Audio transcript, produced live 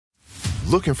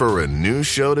Looking for a new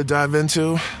show to dive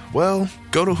into? Well,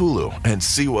 go to Hulu and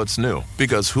see what's new,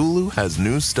 because Hulu has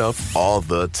new stuff all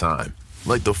the time.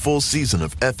 Like the full season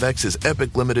of FX's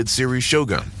epic limited series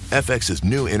Shogun, FX's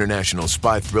new international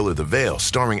spy thriller The Veil,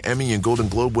 starring Emmy and Golden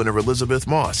Globe winner Elizabeth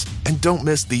Moss. And don't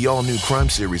miss the all-new crime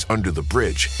series Under the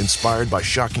Bridge, inspired by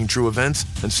shocking true events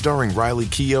and starring Riley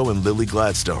Keough and Lily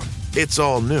Gladstone. It's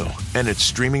all new, and it's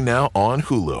streaming now on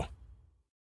Hulu.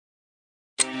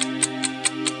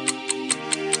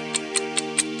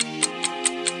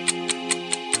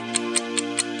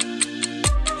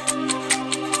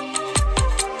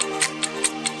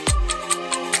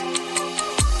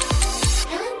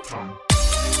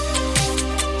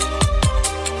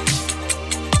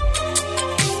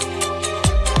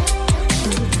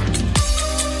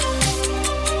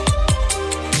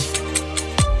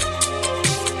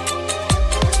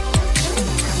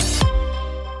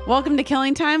 Welcome to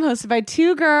Killing Time, hosted by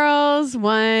two girls,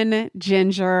 one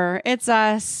ginger. It's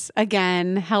us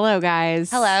again. Hello, guys.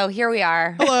 Hello, here we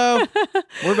are. Hello.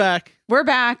 We're back. We're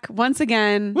back once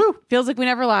again. Woo. Feels like we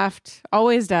never left.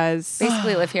 Always does.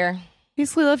 Basically live here.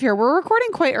 Basically live here. We're recording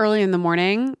quite early in the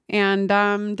morning, and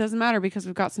doesn't matter because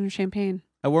we've got some champagne.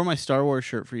 I wore my Star Wars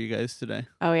shirt for you guys today.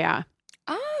 Oh, yeah.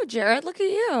 Oh, Jared, look at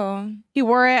you. He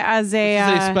wore it as a...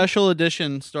 This is a special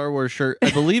edition Star Wars shirt. I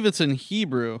believe it's in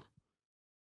Hebrew.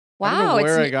 I don't know Wow,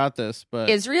 where it's I got this, but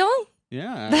Israel?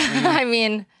 yeah. I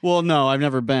mean, well, no, I've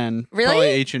never been. Really? Probably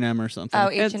H&M or something. oh,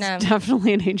 It's H&M.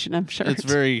 definitely an H&M shirt. It's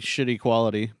very shitty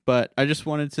quality, but I just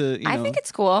wanted to, I think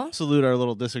it's cool. salute our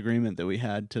little disagreement that we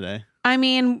had today. I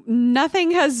mean,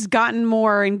 nothing has gotten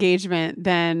more engagement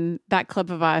than that clip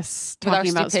of us With our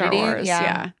talking about Star stupidity? Wars.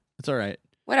 Yeah. It's all right.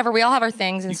 Whatever, we all have our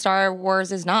things, and Star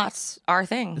Wars is not our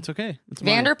thing. It's okay. It's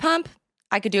mine. Vanderpump,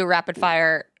 I could do a rapid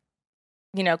fire,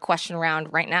 question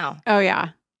round right now. Oh, yeah.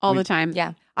 All the time.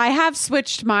 Yeah. I have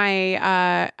switched my,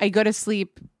 I go to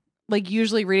sleep, like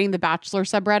usually reading the Bachelor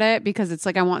subreddit because it's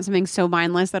like I want something so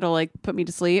mindless that'll like put me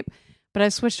to sleep. But I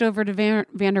switched over to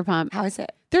Vanderpump. How is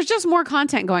it? There's just more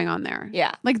content going on there.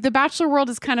 Yeah. Like the Bachelor world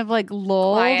is kind of like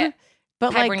lulled. Quiet.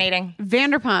 But like Hibernating.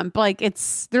 Vanderpump, like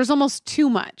there's almost too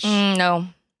much. No.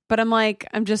 But I'm like,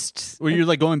 I'm just. Were you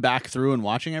like going back through and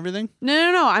watching everything?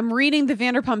 No. I'm reading the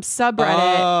Vanderpump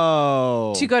subreddit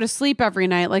Oh. to go to sleep every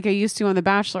night like I used to on The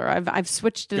Bachelor. I've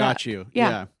switched it up. Got you.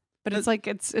 Yeah. But it's like,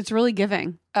 it's really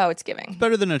giving. Oh, it's giving.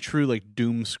 Better than a true like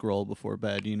doom scroll before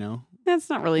bed, you know? That's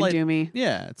not really Light- doomy.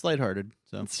 Yeah, it's lighthearted.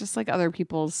 So It's just like other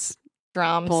people's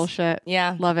Drums. bullshit.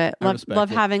 Yeah. Love it. I respect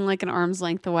Love it. having like an arm's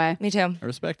length away. Me too. I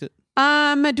respect it.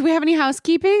 Do we have any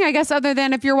housekeeping? I guess other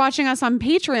than if you're watching us on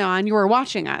Patreon, you are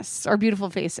watching us, our beautiful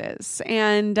faces.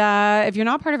 And if you're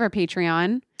not part of our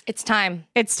Patreon, It's time.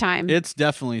 it's time. It's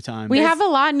definitely time. We have a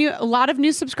lot of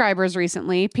new subscribers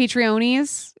recently. Patreonies.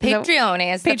 Is that-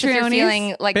 Patreones. That's if you're Patreones?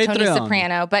 feeling like Tony Patreon.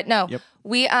 Soprano. But no,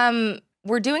 Yep.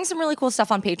 we're doing some really cool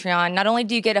stuff on Patreon. Not only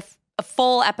do you get a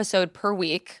full episode per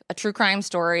week, a true crime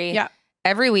story Yeah.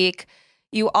 every week,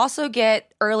 you also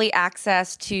get early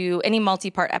access to any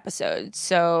multi-part episodes.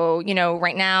 So,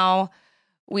 right now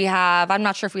I'm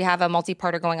not sure if we have a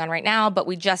multi-parter going on right now, but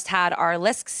we just had our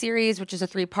Lisk series, which is a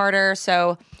 3-parter.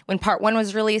 So when part 1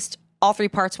 was released, all 3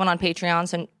 parts went on Patreon.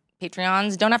 So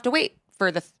Patreons don't have to wait for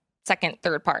the second,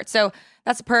 third part. So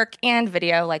that's a perk, and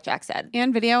video, like Jack said.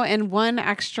 And video and one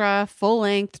extra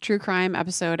full-length true crime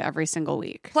episode every single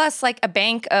week. Plus like a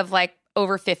bank of like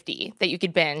over 50 that you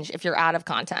could binge if you're out of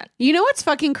content. You know what's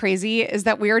fucking crazy is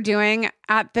that we are doing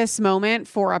at this moment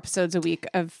 4 episodes a week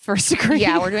of First Degree.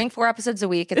 Yeah, we're doing 4 episodes a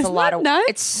week. It's Isn't a lot that of nuts?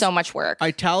 It's so much work.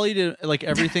 I tallied it, like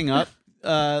everything up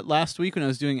last week when I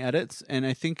was doing edits, and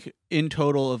I think in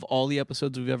total of all the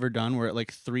episodes we've ever done, we're at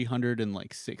like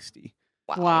 360.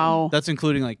 Wow. That's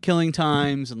including like killing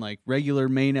times and like regular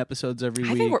main episodes every I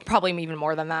week. think we're probably even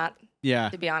more than that. yeah,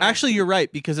 to be honest. Actually, you're right,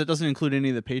 because it doesn't include any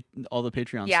of the all the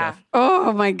Patreon Yeah. stuff.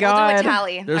 Oh my We'll God. do a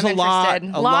tally. There's I'm a lot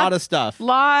interested. of stuff.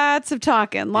 Lots of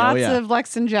talking. Lots yeah. of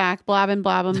Lex and Jack blabbing.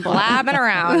 Blabbing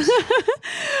around.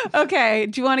 Okay.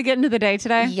 Do you want to get into the day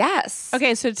today? Yes.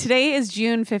 Okay. So today is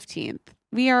June 15th.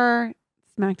 We are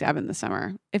smack dab in the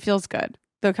summer. It feels good.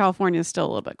 Though California is still a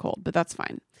little bit cold, but that's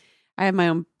fine. I have my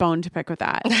own bone to pick with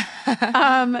that.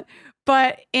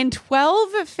 But in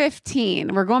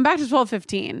 1215, we're going back to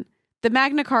 1215, the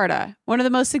Magna Carta, one of the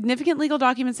most significant legal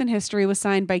documents in history, was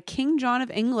signed by King John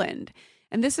of England.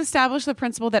 And this established the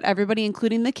principle that everybody,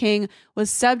 including the king, was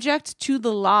subject to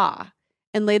the law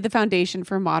and laid the foundation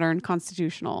for modern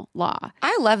constitutional law.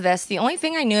 I love this. The only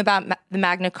thing I knew about the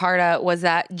Magna Carta was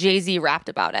that Jay-Z rapped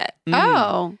about it.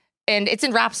 Oh, And it's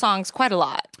in rap songs quite a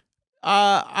lot.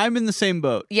 I'm in the same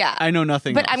boat. Yeah. I know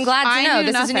nothing But else. I'm glad to I know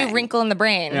knew this is a new nothing. wrinkle in the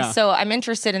brain. Yeah. So I'm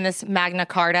interested in this Magna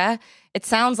Carta. It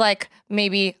sounds like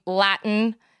maybe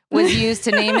Latin was used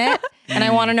to name it, and I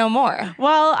want to know more.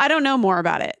 Well, I don't know more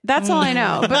about it. That's all I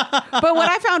know. But what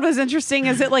I found was interesting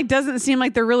is it like doesn't seem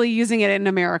like they're really using it in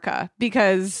America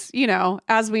because,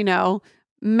 as we know,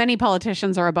 many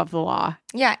politicians are above the law.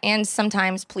 Yeah, and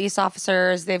sometimes police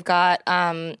officers, they've got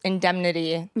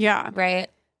indemnity, Yeah. right?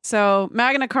 So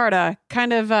Magna Carta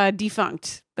kind of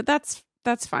defunct, but that's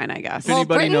fine, I guess. Well, Well,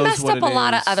 anybody Britain knows messed what up a it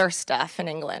lot of is. other stuff in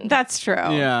England. That's true.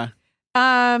 Yeah.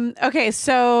 Okay,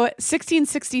 so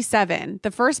 1667,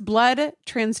 the first blood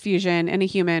transfusion in a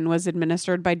human was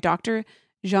administered by Dr.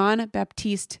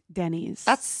 Jean-Baptiste Denis.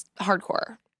 That's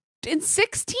hardcore. in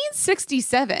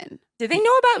 1667. Did they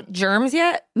know about germs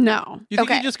yet? No. You think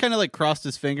Okay. he just kind of like crossed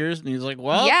his fingers and he's like,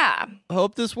 well, Yeah.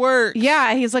 hope this works.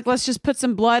 Yeah, he's like, let's just put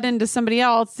some blood into somebody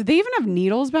else. Did they even have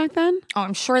needles back then? Oh,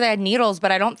 I'm sure they had needles,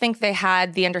 but I don't think they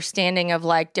had the understanding of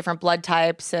like different blood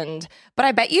types. But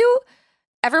I bet you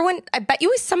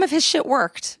some of his shit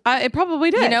worked. It probably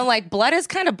did. You know, like blood is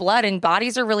kind of blood and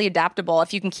bodies are really adaptable.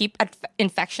 If you can keep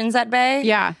infections at bay,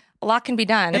 Yeah. a lot can be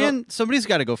done. And somebody's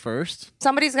got to go first,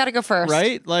 Somebody's got to go first.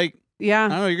 right? Like, I Yeah.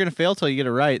 don't know, you're going to fail till you get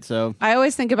it right. So I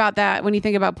always think about that when you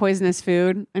think about poisonous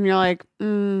food and you're like,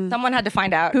 Someone had to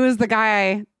find out. who is the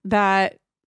guy that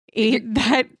ate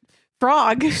that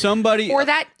frog? somebody, Or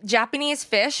that Japanese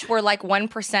fish where like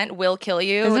 1% will kill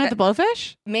you. Isn't it the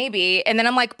blowfish? Maybe. And then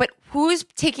I'm like, but who's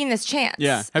taking this chance?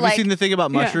 yeah. Have Like, you seen the thing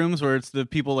about Yeah. mushrooms where it's the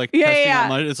people like Yeah, testing yeah, out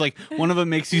mushrooms? It's like one of them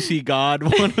makes you see God,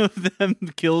 one of them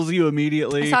kills you I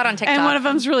immediately. saw it on TikTok. And one of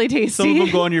them's really tasty. Some of them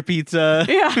go on your pizza.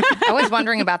 yeah. I was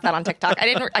wondering about that on TikTok.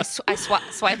 I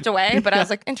swiped away, but I was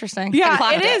like, interesting. I Yeah,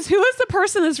 clocked it is. Who is the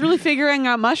person that's really figuring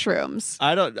out mushrooms?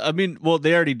 Well,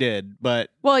 they already did,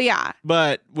 but Well, yeah.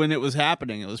 when it was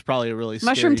happening, it was probably a really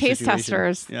Mushroom scary taste situation.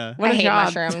 testers. Yeah. What I a hate job.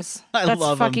 mushrooms. I That's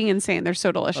love 'em. fucking insane. They're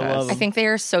so delicious. love 'em. I think they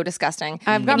are so disgusting.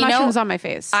 I've got And you know, mushrooms on my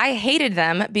face. I hated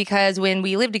them because when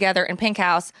we lived together in Pink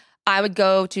House, I would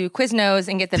go to Quiznos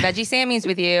and get the veggie Sammies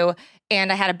with you,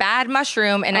 and I had a bad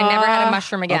mushroom, and I never had a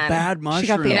mushroom again. A bad She got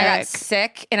mushroom. the and I got ick.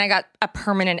 sick, and I got a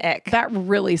permanent ick. That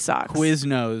really sucks.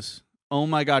 Quiznos. Oh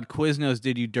my God, Quiznos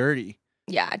did you dirty.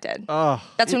 Yeah, I did. Oh,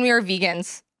 That's when we were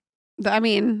vegans. I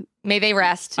mean, May they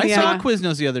rest. I Yeah. saw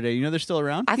Quiznos the other day. You know they're still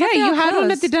around. I thought yeah, they you all had one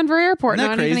at the closed. Denver airport Isn't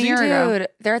that not even a crazy? year ago. Dude,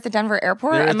 they're at the Denver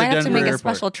airport. They're at I the might have to Denver make a airport.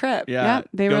 special trip. Yeah,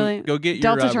 they go, really- go get your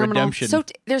Delta Terminal. redemption. So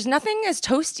there's nothing as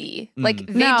toasty. Like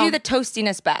they No. do the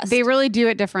toastiness best. They really do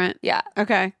it different. yeah.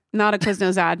 Okay. Not a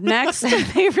Quiznos ad. Next,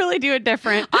 they really do it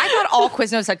different. I thought all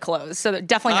Quiznos had closed, so they're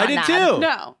definitely I not did an ad. too.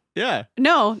 No. Yeah,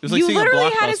 No. was like You seeing a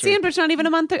literally had a Blockbuster. sandwich not even a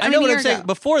month I know a what year I'm saying. ago.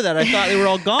 Before that, I thought they were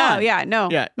all gone. Oh, yeah. No.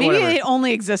 Yeah, Maybe whatever. it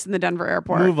only exists in the Denver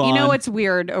airport. Move You know on. it's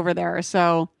weird over there.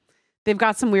 So they've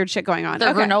got some weird shit going on. Their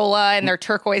Okay. granola and their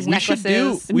turquoise We should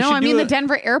necklaces. do- we No, should I mean do the a-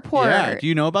 Denver airport. Yeah. Do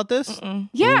you know about this?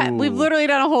 Yeah, Ooh. we've literally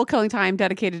done a whole Killing Time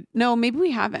dedicated. No, maybe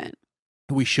we haven't.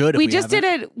 We should. If We just haven't.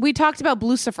 did it. We talked about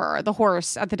Blucifer, the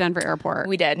horse at the Denver airport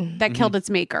We did. that killed its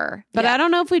maker. But Yeah. I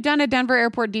don't know if we've done a Denver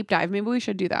airport deep dive. Maybe we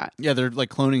should do that. Yeah, they're like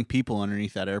cloning people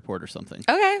underneath that airport or something.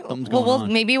 Okay. Something's Well, going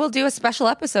on. maybe we'll do a special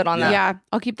episode on that. Yeah,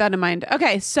 I'll keep that in mind.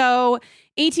 Okay, so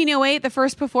 1808, the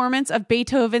first performance of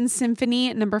Beethoven's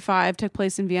Symphony No. 5 took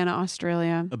place in Vienna,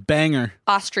 Australia. A banger.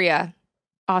 Austria.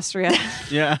 Austria.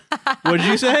 Yeah. What did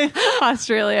you say?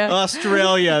 Australia.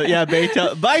 Australia. Yeah,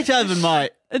 Beethoven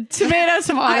might. Tomato,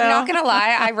 tomato. I'm not gonna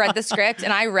lie. I read the script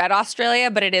and I read Australia,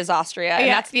 but it is Austria, and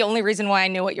Yeah. that's the only reason why I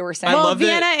knew what you were saying. Well, love that-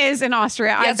 Vienna is in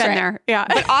Austria. I've That's been right. there. Yeah.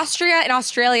 But Austria and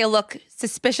Australia look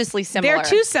suspiciously similar. They're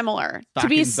too similar to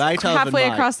be Fucking Beethoven halfway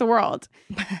might. across the world.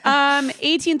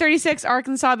 1836,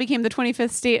 Arkansas became the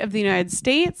 25th state of the United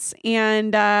States.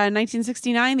 And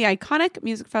 1969, the iconic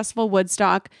music festival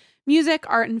Woodstock Music,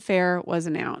 Art, and Fair was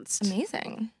announced.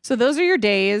 amazing. So those are your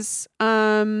days.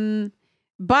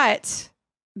 But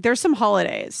there's some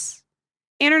holidays.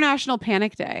 International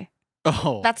Panic Day.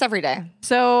 Oh. That's every day.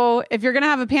 So if you're going to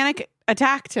have a panic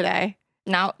attack today,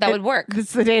 Now that would work. this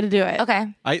is the day to do it. Okay.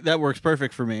 That works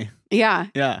perfect for me. Yeah.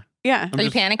 Yeah. Yeah. I'm Are you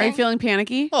just- panicking? Are you feeling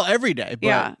panicky? Well, every day. But,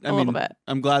 Yeah, I a mean, little bit.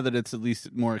 I'm glad that it's at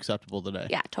least more acceptable today.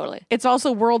 Yeah, totally. It's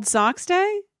also World Socks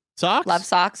Day Socks? Love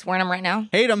socks. Wearing them right now.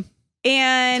 Hate them.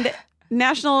 and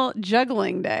National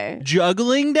Juggling Day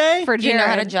Juggling day? for Do you Jared. know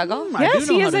how to juggle? I Yes,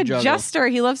 do know he how is to a juggle. jester.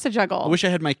 He loves to juggle. I wish I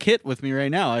had my kit with me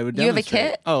right now. I would You have a demonstrate.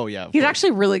 kit? Oh, yeah. of He's course.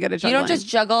 actually really good at You juggling. don't just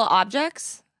juggle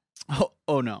objects?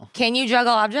 Oh, no. Can you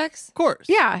juggle objects? Of course.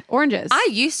 yeah, oranges. I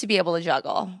used to be able to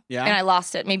juggle. Yeah? And I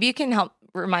lost it. Maybe you can help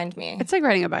remind me. It's like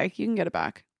riding a bike. You can get it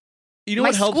back. You know My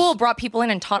what helps? school brought people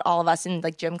in and taught all of us in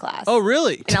like gym class. Oh,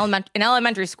 really? In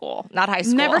elementary school, not high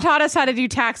school. Never taught us how to do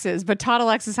taxes, but taught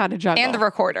Alexis how to juggle. And the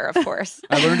recorder, of course.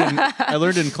 I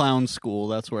learned in clown school.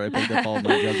 That's where I picked up all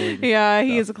my juggling. Yeah,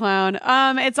 he is a clown.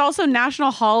 It's also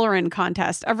National Hollerin'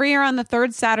 Contest. Every year on the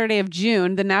third Saturday of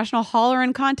June, the National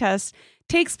Hollerin' Contest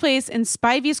takes place in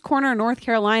Spivey's Corner, North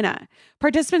Carolina.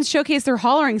 Participants showcase their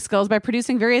hollering skills by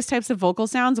producing various types of vocal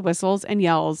sounds, whistles, and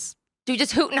yells. Do you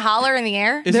just hoot and holler in the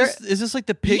air? Is this like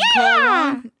the pig call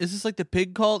one? Is this like the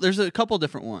pig call? There's a couple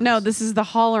different ones. No, this is the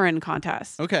Hollerin'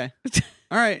 Contest. Okay.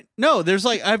 All right. No, there's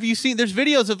like, have you seen, there's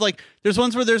videos of like, there's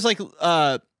ones where there's like,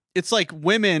 it's like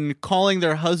women calling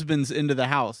their husbands into the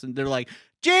house and they're like,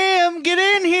 Jim, get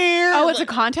in here. Oh, it's a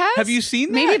contest? Have you seen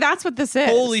that? Maybe that's what this is.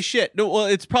 Holy shit. No, well,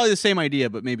 it's probably the same idea,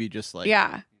 but maybe just like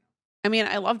Yeah. I mean,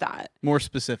 I love that. more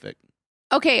specific.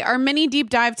 Okay, our mini deep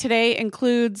dive today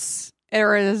includes,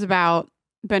 or is about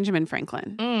Benjamin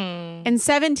Franklin. In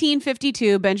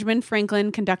 1752, Benjamin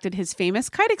Franklin conducted his famous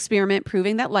kite experiment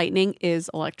proving that lightning is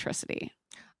electricity.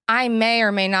 I may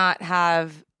or may not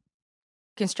have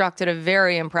constructed a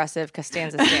very impressive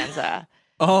Costanza stanza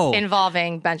Oh.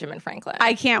 involving Benjamin Franklin.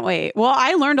 I can't wait. Well,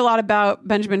 I learned a lot about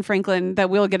Benjamin Franklin that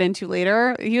we'll get into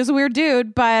later. He was a weird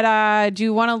dude, but do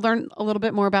you want to learn a little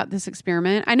bit more about this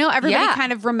experiment? I know everybody Yeah.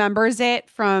 kind of remembers it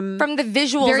from From the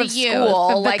visuals their of youth, school,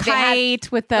 the like they had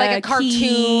kite with the like a cartoon,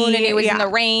 key. and it was Yeah. in the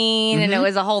rain, and it Mhm.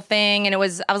 was a whole thing, and I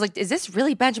was like, "Is this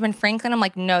really Benjamin Franklin?" I'm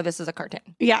like, "No, this is a cartoon."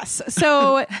 Yes.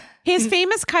 So his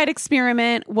famous kite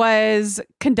experiment was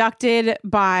conducted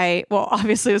by, well,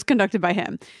 obviously it was conducted by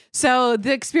him. So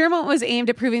the experiment was aimed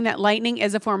at proving that lightning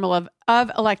is a form of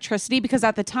electricity, because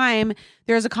at the time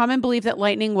there was a common belief that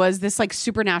lightning was this like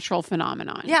supernatural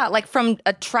phenomenon. Yeah, like from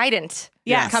a trident,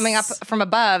 Yes. coming up from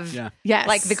above. Yeah. Yes.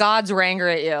 Like the gods were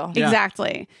angry at you. Yeah.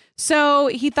 Exactly. So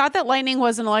he thought that lightning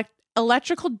was an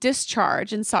electrical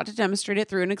discharge and sought to demonstrate it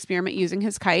through an experiment using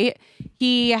his kite.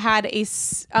 He had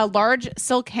a large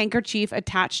silk handkerchief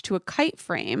attached to a kite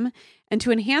frame, and to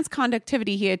enhance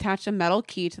conductivity, he attached a metal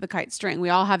key to the kite string. We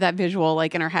all have that visual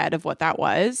like in our head of what that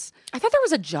was. I thought there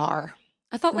was a jar.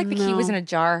 I thought like the key was in a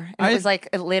jar, and it was like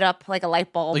it lit up like a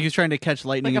light bulb. Like he was trying to catch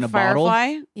lightning Like in a a bottle.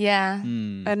 firefly? yeah.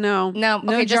 Hmm. No. No,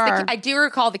 okay, just jar. I do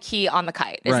recall the key on the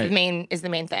kite is Right. the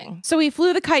main thing. So he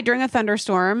flew the kite during a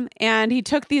thunderstorm, and he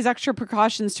took these extra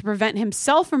precautions to prevent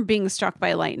himself from being struck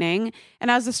by lightning. And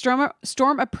as the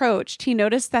storm approached, he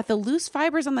noticed that the loose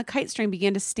fibers on the kite string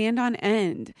began to stand on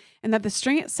end, and that the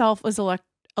string itself was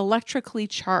electrically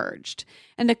charged.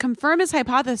 And to confirm his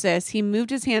hypothesis, he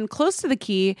moved his hand close to the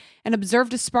key and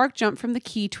observed a spark jump from the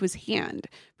key to his hand,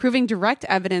 proving direct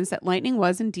evidence that lightning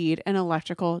was indeed an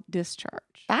electrical discharge.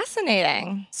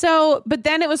 Fascinating. So, but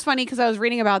then it was funny because I was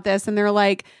reading about this, and they're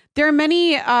like, there are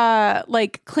many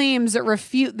like claims that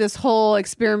refute this whole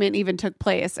experiment even took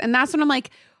place. And that's when I'm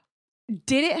like,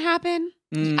 did it happen?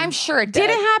 Mm. I'm sure it Did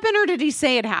it happen, or did he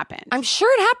say it happened? I'm sure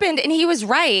it happened, and he was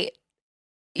right.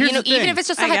 Here's you know, the even thing. if it's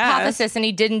just a I guess. hypothesis and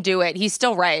he didn't do it, he's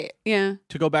still right. Yeah.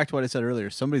 To go back to what I said earlier,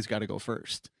 somebody's got to go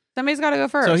first. Somebody's got to go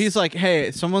first. So he's like,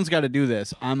 hey, someone's got to do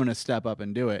this. I'm going to step up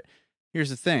and do it. Here's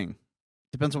the thing.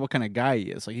 Depends on what kind of guy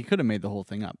he is. Like, he could have made the whole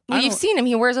thing up. Well, I you've don't- seen him.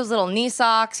 He wears those little knee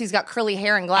socks. He's got curly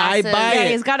hair and glasses. buy yeah,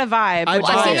 it. he's got a vibe. I which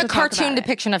buy I've seen it. a we'll talk cartoon about it.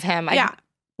 depiction of him. Yeah.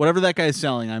 Whatever that guy's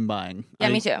selling, I'm buying. Yeah,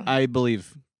 me too. I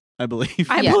believe. I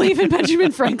Yeah. believe in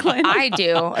Benjamin Franklin. I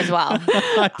do as well.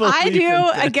 I do.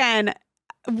 Again,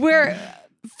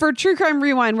 for True Crime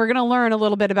Rewind, we're going to learn a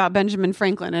little bit about Benjamin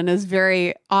Franklin and his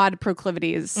very odd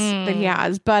proclivities that he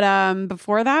has. But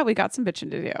before that, we got some bitching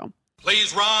to do.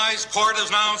 Please rise. Court is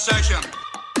now in session.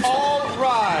 All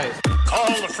rise. Call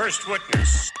the first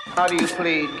witness. How do you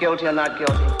plead, guilty or not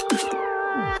guilty?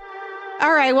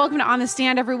 All right, welcome to On the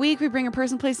Stand. Every week, we bring a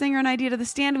person, place, thing, or an idea to the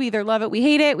stand. We either love it, we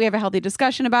hate it. We have a healthy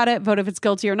discussion about it. Vote if it's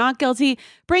guilty or not guilty.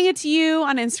 Bring it to you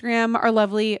on Instagram, our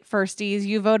lovely firsties.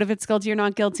 You vote if it's guilty or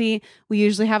not guilty. We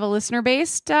usually have a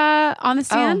listener-based On the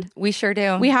Stand. Oh, we sure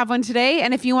do. We have one today,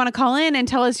 and if you want to call in and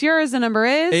tell us yours, the number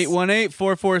is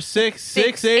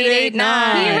 818-446-6889.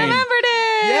 He remembered it.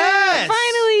 Yes.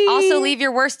 Finally. Also, leave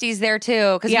your worsties there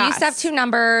too, because we used to have Yes. 2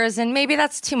 numbers, and maybe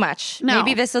that's too much. No.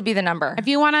 Maybe this will be the number. If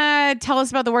you want to tell us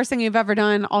about the worst thing you've ever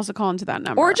done, also call into that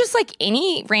number. Or just like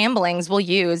any ramblings we'll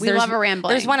use. We love a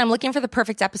rambling. There's one I'm looking for the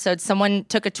perfect episode. Someone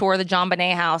took a tour of the John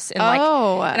Bonet house and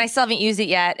Oh. and I still haven't used it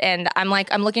yet. And I'm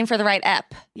looking for the right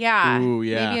ep. yeah. Ooh,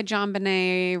 yeah. Maybe a John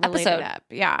Bonet related Episode. app.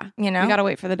 Yeah. You know? We got to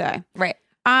wait for the day. Right.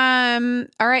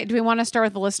 All right. Do we want to start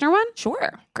with the listener one?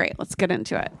 Sure. Great. Let's get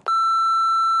into it.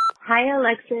 Hi,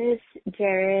 Alexis,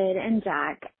 Jared, and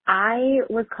Jack. I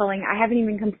was calling. I haven't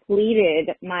even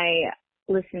completed my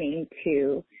listening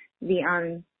to the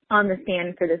on the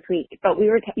stand for this week, but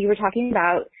you were talking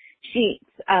about sheets,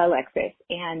 Alexis,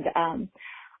 and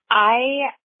I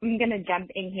am going to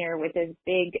jump in here with this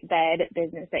big bed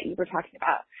business that you were talking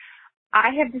about. I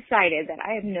have decided that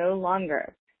I am no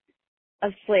longer a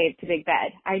slave to Big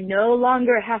Bed. I no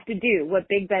longer have to do what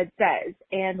Big Bed says.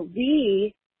 And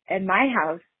we, in my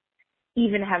house,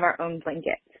 even have our own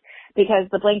blankets because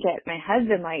the blanket my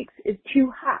husband likes is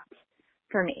too hot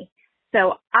for me.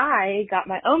 So I got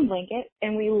my own blanket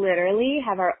and we literally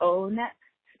have our own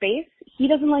space. He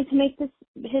doesn't like to make his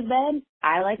bed.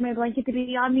 I like my blanket to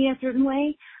be on me a certain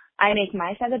way. I make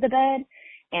my side of the bed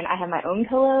and I have my own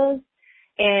pillows.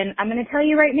 And I'm going to tell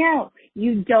you right now,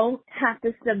 you don't have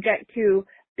to subject to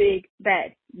Big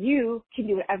Bed. You can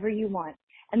do whatever you want.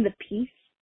 And the peace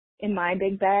in my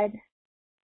big bed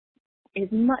is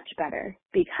much better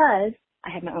because I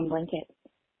have my own blanket.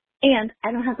 And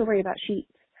I don't have to worry about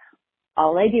sheets.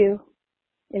 All I do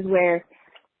is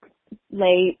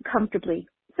lay comfortably.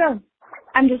 So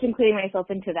I'm just including myself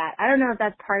into that. I don't know if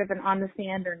that's part of an on the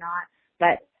stand or not,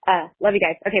 but love you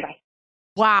guys. Okay, bye.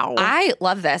 Wow. I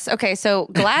love this. Okay, so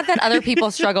glad that other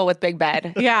people struggle with Big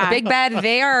Bed. Yeah. Big Bed,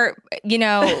 they are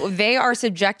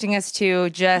subjecting us to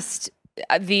just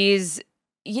these,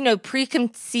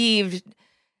 preconceived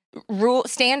rule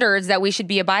standards that we should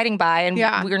be abiding by, and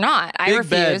we're not. I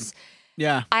refuse.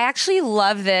 Yeah. I actually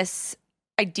love this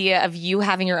idea of you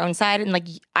having your own side, and like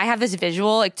I have this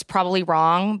visual. It's probably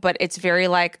wrong, but it's very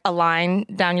like a line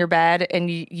down your bed, and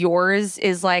yours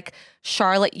is like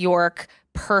Charlotte York,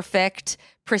 perfect,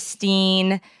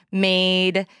 pristine,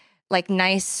 made, like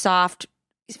nice, soft,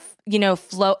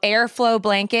 airflow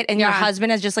blanket, and your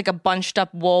husband has just like a bunched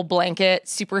up wool blanket,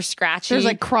 super scratchy. There's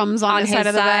like crumbs on the side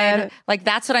of the bed. Like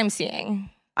that's what I'm seeing.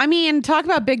 I mean, talk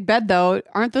about Big Bed though.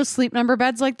 Aren't those Sleep Number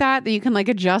beds like that you can like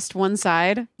adjust one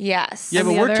side? Yes. Yeah, but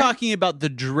the we're other? talking about the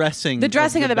dressing. The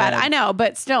dressing of the bed. I know,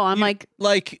 but still, I'm like,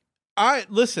 I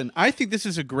think this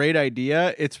is a great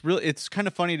idea. It's kind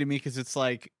of funny to me because it's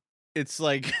like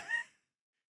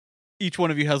each one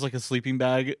of you has like a sleeping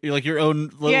bag, like your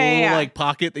own little like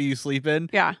pocket that you sleep in.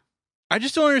 Yeah. I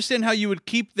just don't understand how you would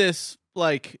keep this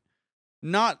like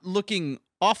not looking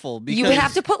awful. Because you would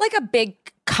have to put like a big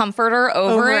comforter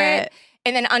over it.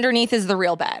 And then underneath is the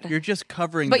real bed. You're just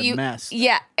covering the mess.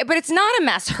 Yeah, but it's not a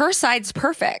mess. Her side's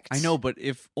perfect. I know, but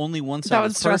if only one side that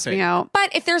would is stress perfect. me out.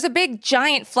 But if there's a big,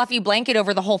 giant, fluffy blanket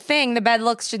over the whole thing, the bed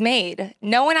looks made.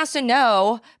 No one has to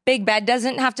know. Big Bed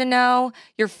doesn't have to know.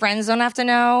 Your friends don't have to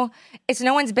know. It's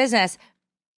no one's business.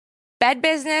 Bed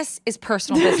business is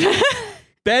personal business.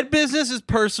 Bed business is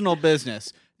personal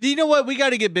business. You know what? We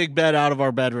got to get Big Bed out of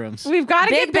our bedrooms. We've got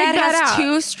to get Big Bed has out.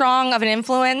 Too strong of an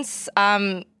influence.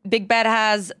 Big Bed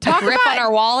has a grip on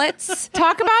our wallets.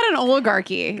 Talk about an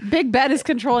oligarchy. Big Bed is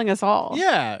controlling us all.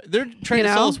 Yeah, they're trying to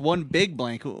sell us one big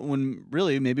blanket when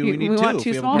really maybe we need two. Want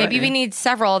two small. Maybe we need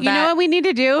several of that. You know what we need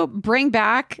to do? Bring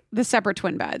back the separate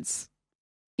twin beds.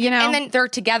 And then they're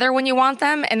together when you want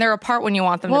them, and they're apart when you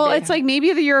want them to be. Well, it's like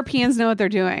maybe the Europeans know what they're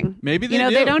doing. Maybe they do.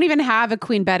 They don't even have a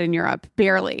queen bed in Europe,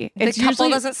 barely. The couple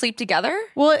doesn't sleep together?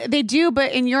 Well, they do,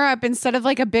 but in Europe, instead of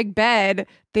like a big bed,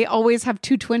 they always have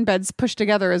two twin beds pushed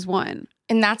together as one.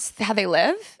 And that's how they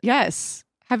live? Yes.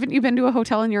 Haven't you been to a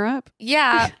hotel in Europe?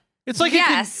 Yeah. It's like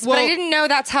but I didn't know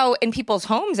that's how in people's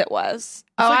homes it was.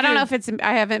 I don't know if it's.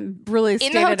 I haven't really.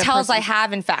 In the hotels, I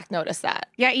have in fact noticed that.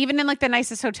 Yeah, even in like the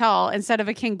nicest hotel, instead of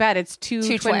a king bed, it's two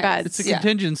twin beds. It's a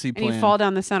contingency plan. And you fall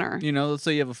down the center. Let's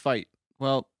say you have a fight.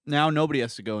 Well, now nobody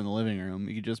has to go in the living room.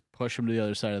 You can just push them to the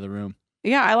other side of the room.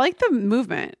 Yeah, I like the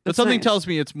movement. But something tells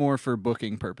me it's more for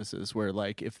booking purposes, where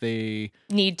like if they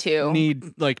need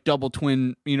like double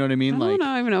twin, you know what I mean? I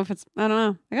don't even know if it's. I don't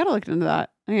know. I gotta look into that.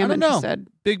 I am interested.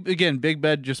 Big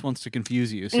Bed just wants to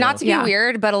confuse you. So. Not to be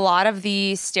weird, but a lot of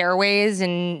the stairways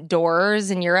and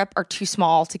doors in Europe are too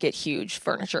small to get huge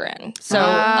furniture in. So a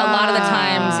lot of the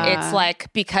times it's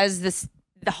like because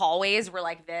the hallways were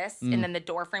like this, and then the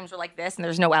door frames were like this, and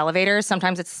there's no elevators.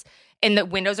 Sometimes it's. And the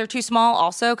windows are too small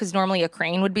also because normally a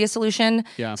crane would be a solution.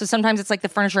 Yeah. So sometimes it's like the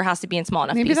furniture has to be in small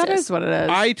enough pieces. Maybe that is what it is.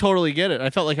 I totally get it. I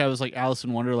felt like I was like Alice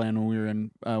in Wonderland when we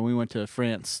were we went to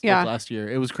France last year.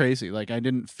 It was crazy. Like I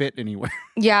didn't fit anywhere.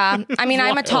 Yeah. I mean,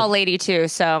 I'm a tall lady too,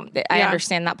 so I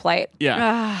understand that plight.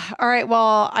 Yeah. All right.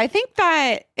 Well, I think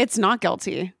that it's not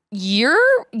guilty.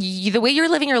 The way you're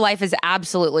living your life is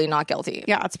absolutely not guilty.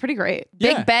 Yeah, it's pretty great.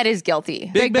 Big Bed is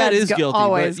guilty. Big Bed is guilty.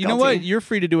 Always but you know what? You're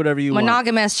free to do whatever you want.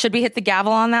 Monogamous. Should we hit the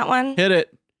gavel on that one? Hit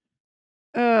it.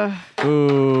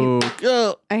 Ooh.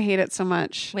 I hate it so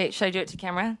much. Wait, should I do it to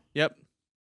camera? Yep.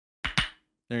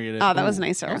 There you go. Oh, that was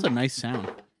nicer. That was a nice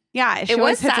sound. Yeah, it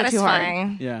was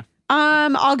satisfying. Yeah.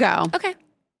 I'll go. Okay.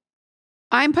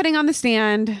 I'm putting on the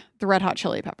stand the Red Hot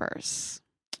Chili Peppers.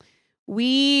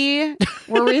 We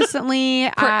were recently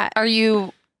at. Are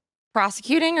you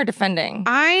prosecuting or defending?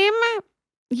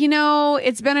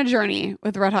 It's been a journey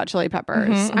with Red Hot Chili Peppers.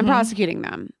 Mhm, I'm mhm. prosecuting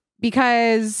them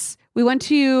because we went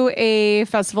to a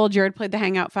festival. Jared played the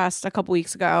Hangout Fest a couple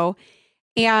weeks ago,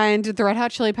 and the Red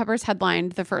Hot Chili Peppers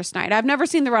headlined the first night. I've never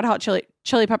seen the Red Hot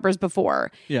Chili Peppers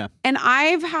before. Yeah. And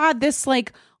I've had this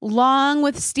like long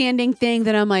withstanding thing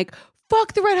that I'm like,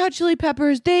 fuck the Red Hot Chili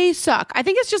Peppers. They suck. I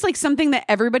think it's just like something that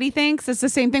everybody thinks. It's the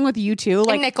same thing with U2.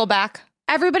 Like And Nickelback.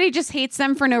 everybody just hates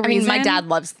them for no I reason. mean, my dad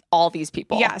loves all these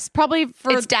people. Yes, probably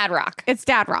for It's dad rock. it's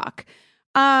dad rock.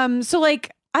 So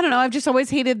like, I don't know, I've just always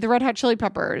hated the Red Hot Chili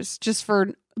Peppers just for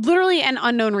literally an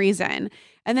unknown reason.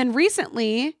 And then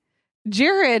recently,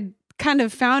 Jared kind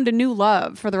of found a new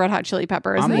love for the Red Hot Chili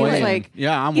Peppers. I'm and he was way in. like,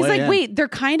 I'm he's way like, in. wait, they're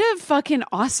kind of fucking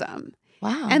awesome.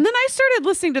 Wow. And then I started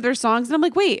listening to their songs and I'm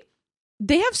like, wait,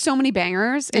 they have so many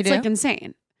bangers. They It's do? like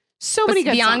insane. So What's many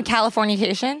good Beyond songs.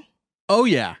 Californication? Oh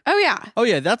yeah. Oh yeah. Oh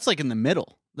yeah. That's like in the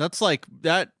middle. That's like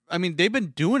that. I mean, they've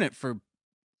been doing it for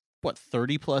what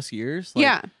 30 plus years. Like,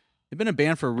 Yeah. They've been a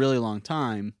band for a really long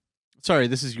time. Sorry,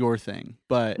 this is your thing,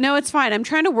 but No, it's fine. I'm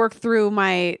trying to work through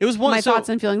my It was one- my so- thoughts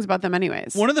and feelings about them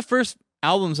anyways. one of the first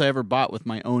albums I ever bought with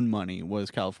my own money was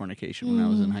Californication when I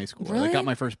was in high school. I really? got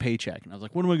my first paycheck and I was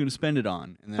like, what am I going to spend it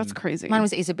on? And then That's crazy. Mine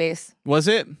was Ace of Base. was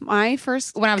it? My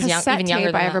first When I was young- cassette even younger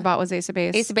tape than I ever that. bought was Ace of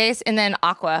Base. Ace of Base and then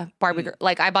Aqua, Barbie Girl.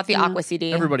 Like I bought the Aqua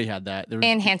CD. Everybody had that. There was-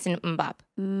 And Hanson Mbop.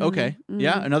 okay.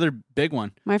 Yeah, another big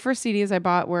one. My first CDs I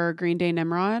bought were Green Day,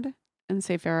 Nimrod, and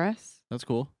Say Ferris. That's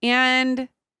cool. And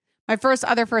my first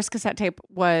cassette tape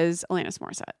was Alanis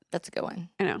Morissette. That's a good one.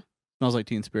 I know. Smells Like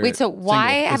Teen Spirit. Wait, so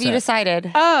why Single have you cassette.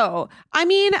 decided? Oh, I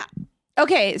mean,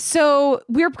 okay, so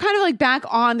we're kind of like back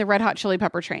on the Red Hot Chili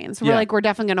Pepper train. So we're Yeah. like, we're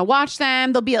definitely gonna watch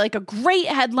them. They'll be like a great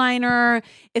headliner.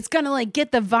 It's gonna like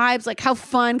get the vibes, like how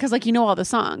fun, because like you know all the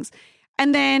songs.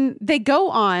 And then they go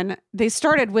on. They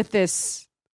started with this.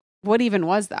 What even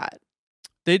was that?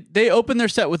 They open their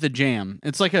set with a jam.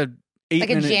 It's like a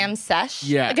 8-minute jam sesh?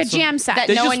 Yeah. Like a so jam set. That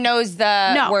They no just- one knows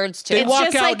the No. words to. They It's walk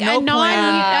just out, like no a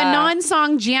plan.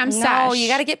 non-song jam No, sesh. you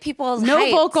got to get people's no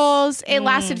hypes. vocals. It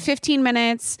lasted 15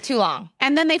 minutes. Too long.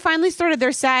 And then they finally started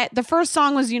their set. The first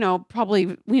song was, probably,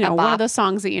 one of bop. the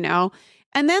songs that you know.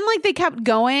 And then like they kept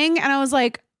going and I was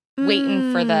like,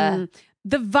 Waiting for the-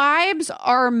 the vibes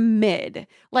are mid.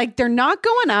 Like they're not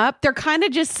going up. They're kind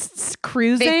of just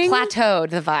cruising. They've plateaued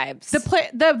the vibes.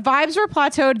 The vibes were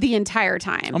plateaued the entire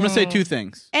time. I'm going to say two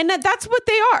things. And that's what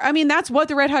they are. I mean, that's what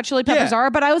the Red Hot Chili Peppers Yeah.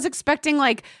 are, but I was expecting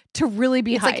like to really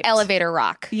be it's hyped. like elevator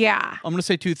rock. Yeah. I'm going to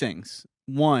say two things.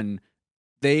 One,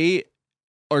 they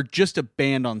are just a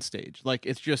band on stage. Like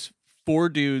it's just four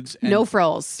dudes. And No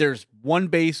frills. There's one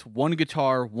bass, one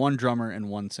guitar, one drummer, and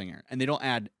one singer. And they don't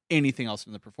add anything else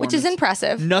in the performance. Which is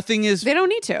impressive. Nothing is They don't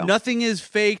need to. Nothing is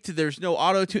faked. There's no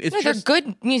auto tune. It's No, they're just good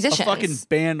a musicians. fucking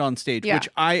band on stage, Yeah. which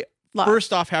I Love.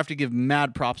 first off have to give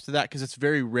mad props to that because it's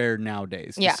very rare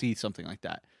nowadays to Yeah. see something like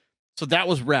that. So that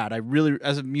was rad. I really,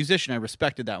 as a musician, I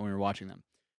respected that when we were watching them.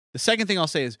 The second thing I'll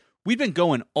say is we've been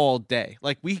going all day.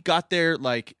 Like we got there,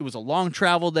 like it was a long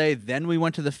travel day. Then we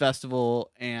went to the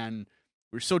festival, and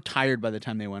we were so tired by the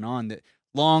time they went on that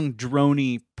long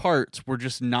droney parts were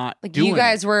just not Like doing you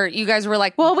guys it, were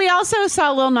like, Well, we also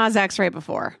saw Lil Nas X right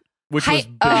before. which was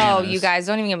oh, bananas. you guys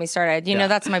don't even get me started. You Yeah. know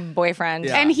that's my boyfriend.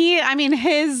 Yeah. And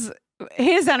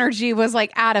his energy was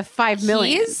like out of 5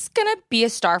 million. He's gonna be a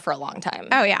star for a long time.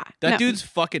 Oh yeah. That No. dude's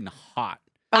fucking hot.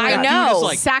 Oh my I God. know. Dude is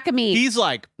like, Sack of meat. he's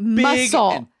like big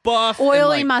Muscle. and buff, and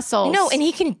oily like, muscles. No, and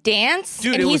he can dance.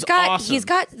 Dude, and it he's was got awesome. he's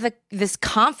got this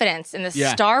confidence and this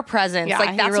Yeah. star presence. Yeah,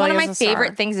 like he that's really one of is my a star.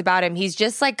 favorite things about him. He's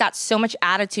just like got so much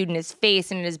attitude in his face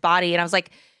and in his body. And I was like,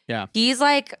 Yeah. he's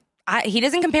like he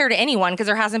doesn't compare to anyone because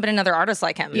there hasn't been another artist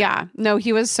like him. Yeah. No,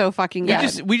 he was so fucking Yeah.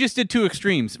 good. We just did two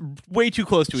extremes, way too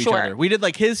close to each Sure. other. We did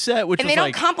like his set, which And was they don't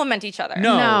like complement each other.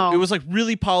 no, No. it was like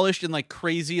really polished and like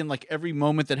crazy, and like every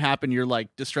moment that happened, you're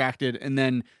like distracted, and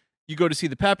then you go to see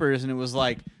the Peppers, and it was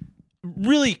like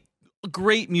really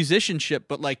great musicianship,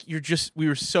 but like we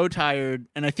were so tired,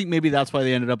 and I think maybe that's why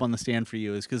they ended up on the stand for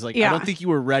you, is because like I Yeah. don't think you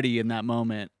were ready in that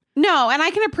moment. No, and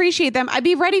I can appreciate them. I'd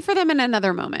be ready for them in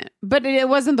another moment, but it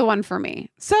wasn't the one for me.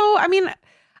 So, I mean,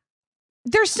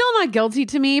 they're still not guilty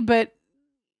to me, but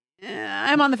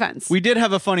I'm on the fence. We did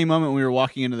have a funny moment when we were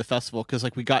walking into the festival because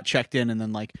like we got checked in, and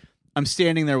then like I'm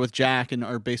standing there with Jack and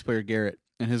our bass player Garrett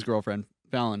and his girlfriend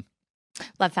Fallon,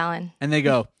 Love Fallon. and they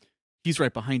go, "He's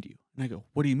right behind you," and I go,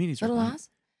 "What do you mean he's right Little behind Oz?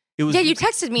 It was Yeah, you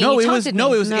texted me. No, you it was taunted no,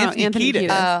 me. it was No, Anthony Anthony Kiedis.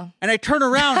 Kiedis. And I turn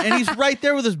around and he's right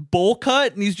there with his bowl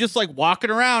cut, and he's just like walking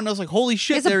around. I was like, "Holy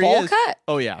shit!" Is a there bowl he is. cut?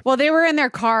 Oh yeah. Well, they were in their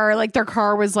car. Like their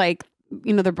car was like,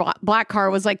 their black car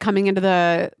was like coming into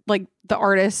the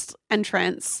artist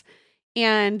entrance,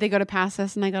 and they go to pass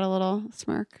us, and I got a little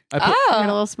smirk. I, put, I got a Oh,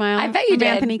 little smile. I bet you from did.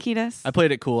 Anthony Kiedis. I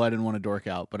played it cool. I didn't want to dork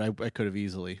out, but I could have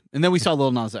easily. And then we saw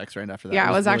Lil Nas X right after that. Yeah,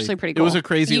 it was really- actually pretty It was cool. a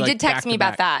crazy. you like, did text me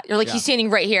back-to-back. about that. You're like, Yeah. he's standing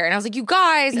right here, and I was like, you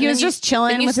guys. He And was then just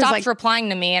chilling Then you with his, stopped like- replying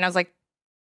to me, and I was like,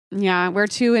 Yeah, we're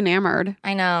too enamored.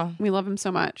 I know. We love him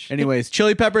so much. Anyways,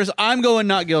 Chili Peppers. I'm going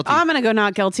not guilty. I'm gonna go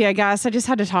not guilty. I guess I just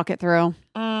had to talk it through.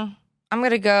 I'm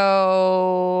gonna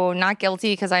go not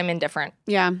guilty because I'm indifferent,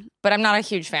 Yeah, but I'm not a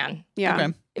huge fan. yeah.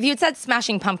 Okay. If you had said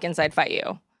Smashing Pumpkins, I'd fight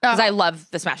you because I love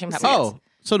the Smashing Pumpkins. Oh,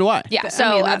 so do I. yeah. I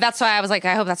So mean, that's why I was like,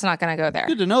 I hope that's not gonna go there.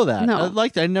 Good to know that. No. I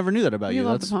liked that. I never knew that about We you.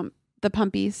 love That's the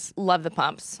pumpies. Love the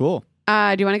pumps. cool.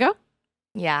 Do you want to go?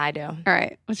 Yeah, I do. All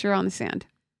right. What's your on the sand?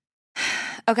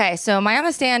 Okay, so my on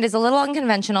the stand is a little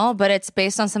unconventional, but it's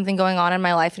based on something going on in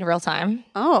my life in real time.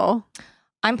 Oh,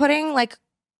 I'm putting like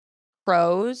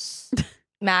crows,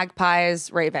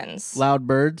 magpies, ravens Loud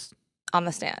birds. on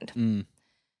the stand. Mm.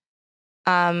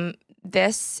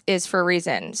 This is for a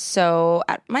reason. So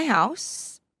at my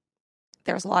house,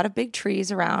 there's a lot of big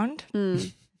trees around,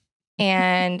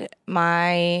 and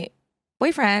my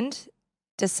boyfriend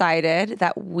decided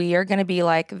that we are going to be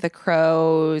like the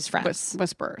crows' friends.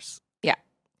 Whispers.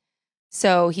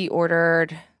 So he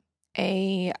ordered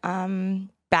a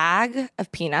bag of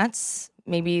peanuts,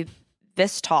 maybe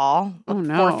this tall, Oh, 4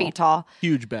 no. feet tall,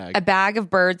 Huge bag. a bag of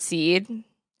bird seed,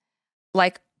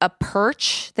 like a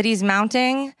perch that he's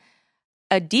mounting,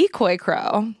 a decoy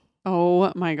crow,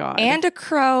 Oh my god. and a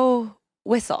crow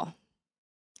whistle,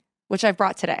 which I've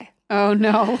brought today. oh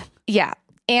no. Yeah.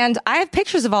 And I have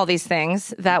pictures of all these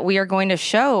things that we are going to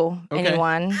show Okay.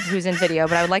 anyone who's in video,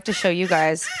 but I would like to show you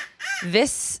guys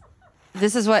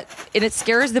this is what, and it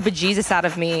scares the bejesus out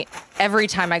of me every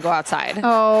time I go outside.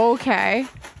 Oh, okay.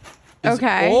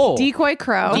 Okay. oh. Decoy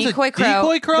crow. That's a Decoy crow.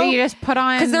 Decoy crow. That you just put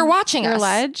on Because they're watching your us.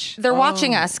 ledge. They're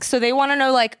watching us. So they want to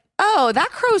know, like, oh, that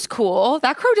crow's cool.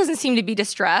 That crow doesn't seem to be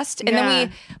distressed. And Yeah. then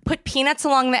we put peanuts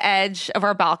along the edge of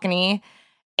our balcony,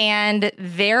 and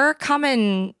they're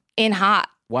coming in hot.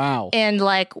 Wow. And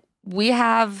like, we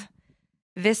have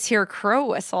this here crow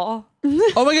whistle.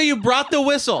 Oh my god, you brought the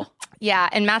whistle. Yeah.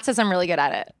 And Matt says I'm really good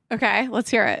at it. Okay,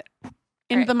 let's hear it.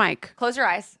 Into right. the mic. Close your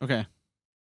eyes. Okay.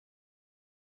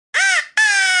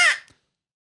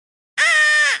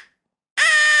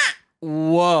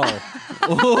 Whoa.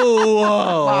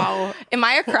 Whoa. Wow. Am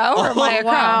I a crow or am I a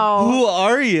crow? Wow. Who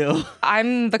are you?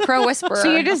 I'm the crow whisperer.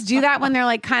 So you just do that when they're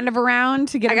like kind of around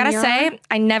to get I a gotta mirror? say,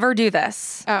 I never do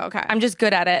this. Oh, okay. I'm just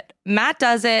good at it. Matt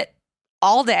does it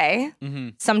all day,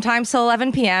 sometimes till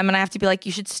 11 p.m. And I have to be like,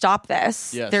 you should stop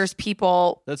this. Yes. There's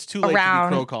people That's too late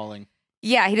around. to be crow calling.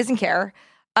 Yeah, he doesn't care.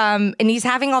 And he's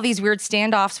having all these weird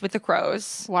standoffs with the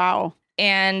crows. Wow.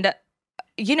 And,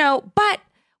 you know, but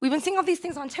we've been seeing all these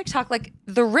things on TikTok. Like,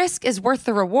 the risk is worth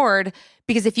the reward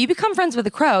because if you become friends with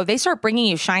a crow, they start bringing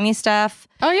you shiny stuff.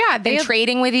 Oh yeah, They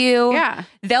trading with you. Yeah.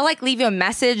 They'll like leave you a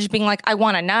message being like, I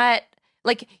want a nut.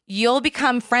 Like, you'll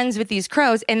become friends with these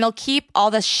crows and they'll keep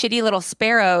all the shitty little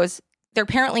sparrows. They're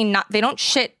apparently not, they don't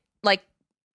shit like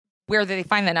where they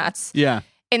find the nuts. Yeah.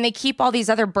 And they keep all these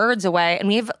other birds away. And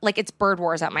we have like, it's bird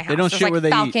wars at my house. They don't There's shit like where they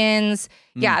eat. falcons.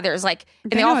 Yeah, there's like,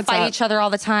 and They they know all what's fight up. each other all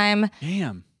the time.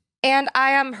 Damn. And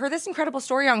I heard this incredible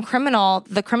story on the Criminal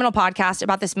podcast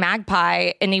about this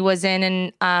magpie, and he was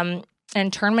in an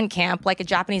internment camp, like a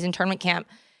Japanese internment camp,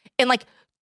 and like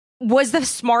was the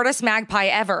smartest magpie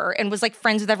ever, and was like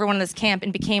friends with everyone in this camp,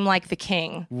 and became like the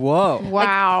king. Whoa.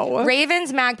 Wow.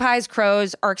 Ravens, magpies,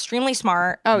 crows are extremely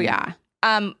smart. Oh yeah.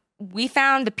 We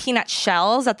found the peanut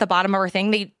shells at the bottom of our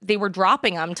thing. They were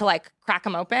dropping them to like crack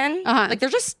them open. Uh-huh. Like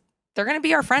they're gonna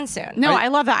be our friends soon. No, I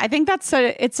love that. I think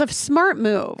it's a smart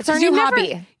move. It's our 'Cause new you never-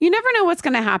 hobby. You never know what's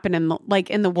going to happen in the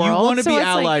world. You want to So be it's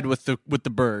like- allied with the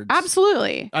birds.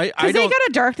 absolutely. I Because they don't. got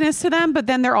a darkness to them, but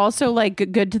then they're also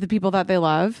like good to the people that they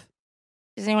love.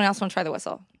 Does anyone else want to try the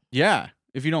whistle? Yeah.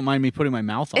 If you don't mind me putting my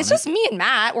mouth on It's it. just me and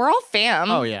Matt. We're all fam.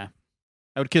 Oh yeah.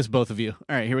 I would kiss both of you.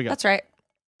 All right, here we go. That's right.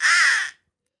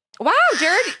 Wow,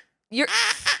 Jared, you're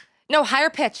no higher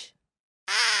pitch.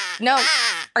 No,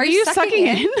 Are you sucking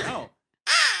in? Oh.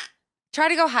 Try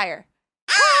to go higher.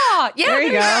 Oh, yeah, There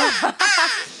you go.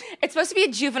 It's supposed to be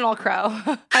a juvenile crow.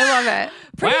 I love it.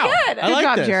 Pretty Wow. good. I like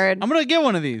job, this. Jared. I'm gonna get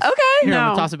one of these. Okay. Here, I'm No.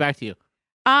 gonna toss it back to you.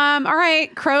 All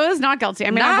right, crows not guilty.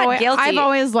 I mean, Not guilty. I've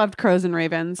always loved crows and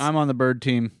ravens. I'm on the bird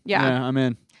team. Yeah. I'm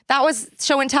in. That was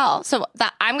show and tell. So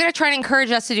I'm going to try and encourage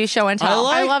us to do show and tell.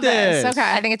 I love this. Okay.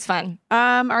 I think it's fun.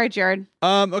 All right, Jared.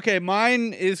 Okay,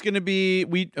 mine is gonna be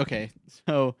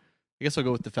so I guess I'll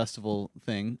go with the festival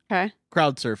thing. Okay.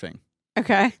 Crowd surfing.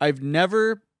 Okay. I've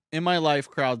never in my life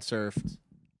crowd surfed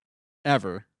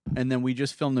ever. And then we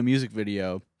just filmed a music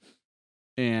video,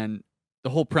 and the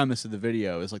whole premise of the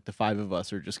video is like the five of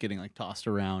us are just getting like tossed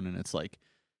around, and it's like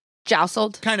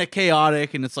Joustled. kind of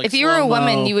chaotic, and it's like If you were a slow-mo.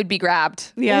 woman, you would be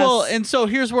grabbed. Yes. Well, and so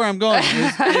here's where I'm going.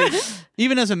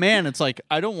 Even as a man, it's like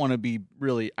I don't want to be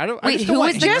really. I Wait, just who don't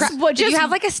want was the hands. crowd? Did you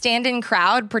have like a stand-in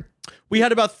crowd? We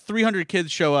had about 300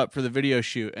 kids show up for the video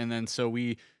shoot, and then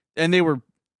they were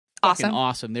fucking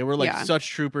awesome. They were like such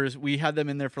troopers. We had them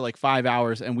in there for like 5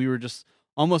 hours, and we were just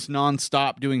almost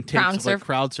nonstop doing takes of like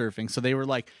crowd surfing. So they were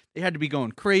like, they had to be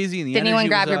going crazy. And the Did anyone energy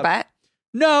grab was your up. butt?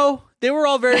 No, they were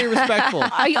all very respectful.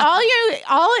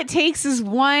 All it takes is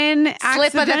one Slip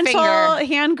of the accidental finger.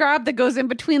 hand grab that goes in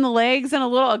between the legs and a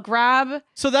little grab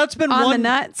So that's been on the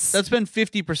nuts. That's been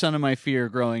 50% of my fear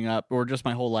growing up, or just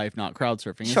my whole life not crowd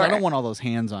surfing. is Sure. I don't want all those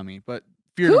hands on me. But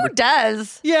fear Who number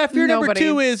does? Yeah, fear number Nobody.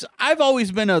 2 is I've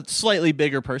always been a slightly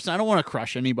bigger person. I don't want to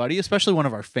crush anybody, especially one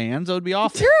of our fans. That would be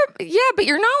awful. Yeah, but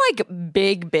you're not like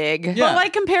big. Yeah. But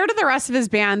like compared to the rest of his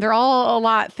band, they're all a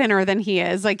lot thinner than he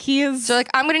is. Like he is. So like,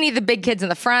 I'm gonna need the big kids in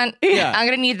the front. Yeah. I'm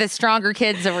gonna need the stronger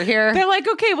kids over here. they're like,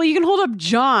 okay, well, you can hold up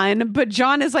John, but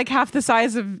John is like half the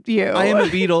size of you. I am a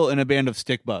beetle in a band of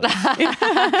stick bugs.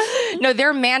 No,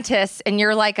 they're mantis, and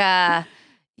you're like a.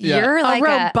 Yeah. You're like a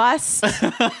robust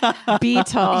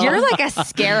beetle. You're like a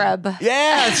scarab.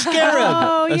 Yeah, a scarab.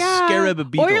 Oh, a yeah.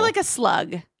 scarab beetle. Or you're like a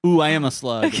slug. Ooh, I am a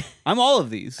slug. I'm all of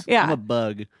these. Yeah. I'm a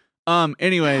bug.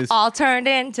 Anyways. All turned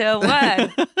into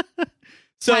one.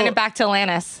 So, Kind of back to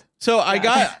Lannis. so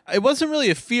it wasn't really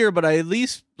a fear, but I at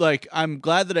least, like, I'm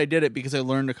glad that I did it because I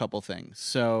learned a couple things.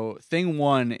 So thing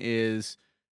one is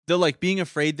the, like, being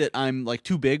afraid that I'm, like,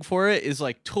 too big for it is,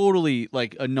 like, totally,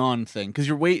 like, a non-thing because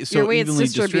your weight is so Your weight's evenly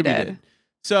distributed. distributed.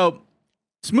 So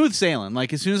smooth sailing.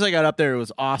 Like, as soon as I got up there, it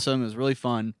was awesome. It was really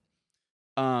fun.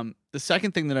 The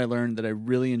second thing that I learned that I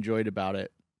really enjoyed about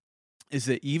it is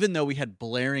that even though we had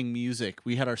blaring music,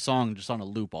 we had our song just on a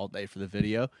loop all day for the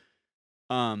video.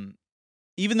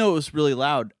 Even though it was really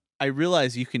loud, I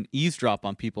realized you can eavesdrop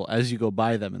on people as you go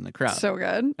by them in the crowd. So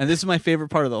good. And this is my favorite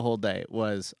part of the whole day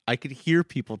was I could hear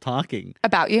people talking.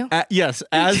 About you? Yes,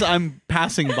 as I'm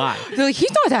passing by. They're like,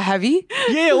 he's not that heavy.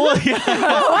 Yeah, well, yeah.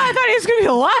 Oh, I thought he was gonna be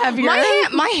a lot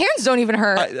heavier. My hands don't even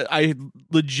hurt. I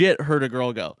legit heard a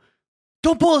girl go,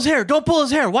 "Don't pull his hair! Don't pull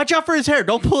his hair! Watch out for his hair!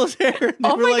 Don't pull his hair!" And they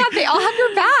Oh were my like- god, they all have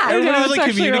your back. Everybody was It's like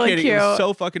actually really communicating. It was cute.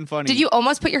 so fucking funny. Did you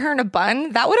almost put your hair in a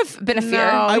bun? That would have been a fear.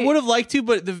 No. I would have liked to,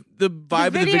 but the vibe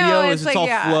of the video video is is like, it's all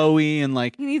yeah. flowy and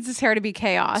like. He needs his hair to be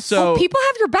chaos. So People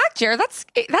have your back, Jared.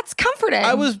 That's comforting.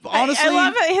 I was honestly. I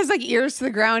love it. His like ears to the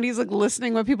ground. He's like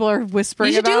listening what people are whispering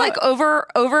You should about. do like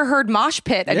overheard mosh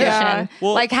pit edition, Yeah.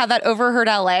 Well- like how that overheard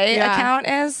LA Yeah. account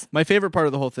is. My favorite part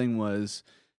of the whole thing was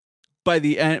by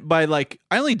the end. By like,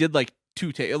 I only did like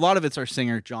 2 takes. A lot of it's our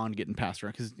singer John getting passed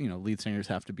around because lead singers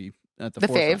have to be at the The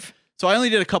forefront. fave. So I only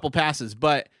did a couple passes,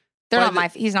 but They're by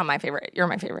not the- he's not my favorite. You're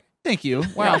my favorite. Thank you.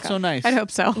 Wow, welcome. so nice. I'd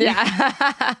hope so.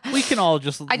 Yeah. We can all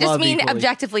just. I just love mean equally.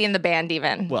 objectively in the band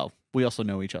even. Well, we also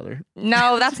know each other.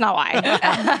 No, that's not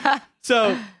why.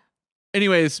 So,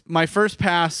 anyways, my first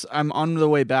pass, I'm on the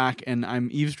way back and I'm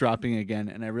eavesdropping again,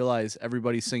 and I realize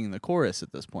everybody's singing the chorus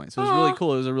at this point. So it was really Aw.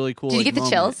 cool. It was a really cool. Did you like, get the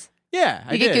moment. chills? Yeah,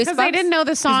 I You get did. Because they Goosebumps? didn't know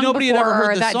the song nobody had before ever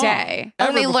heard the that song. day. Oh,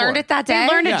 Ever they before. learned it that day? They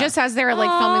learned Yeah. it just as they were like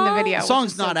filming the video. The which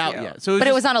song's is so not out cute. yet, so But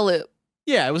it was on a loop.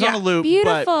 yeah, it was on Yeah. a loop.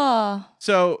 Beautiful. But,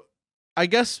 so I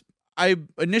guess I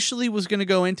initially was going to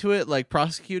go into it like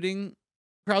prosecuting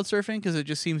crowd surfing because it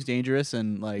just seems dangerous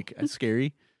and like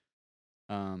scary.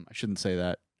 I shouldn't say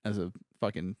that as a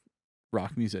fucking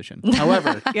rock musician.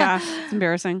 However, Yeah, it's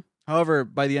embarrassing.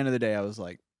 by the end of the day, I was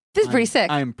like, This is pretty sick.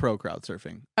 I'm pro crowd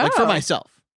surfing, like for Oh. myself.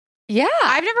 Yeah.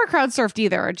 I've never crowd surfed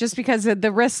either, just because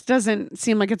the risk doesn't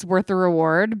seem like it's worth the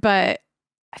reward. But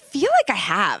I feel like I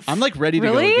have. I'm like ready to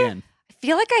Really? go again. I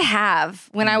feel like I have.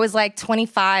 When I was like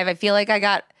 25, I feel like I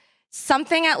got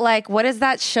something at like, what is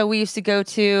that show we used to go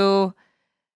to?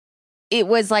 It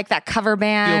was like that cover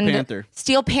band. Panther.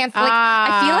 Steel Panther. Like,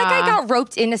 I feel like I Ah. got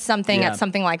roped into something Yeah. at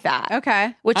something like that.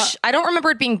 okay, Which I don't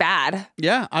remember it being bad.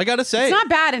 Yeah, I gotta say, it's not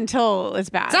bad until it's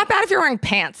bad. It's not bad if you're wearing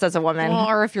pants as a woman. Well,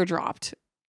 or if you're dropped.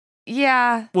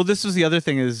 Yeah. Well, this was the other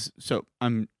thing is, so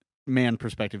I'm man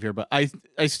perspective here, but I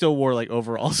still wore like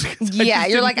overalls. Yeah,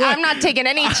 you're like, I'm not taking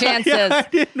any chances. I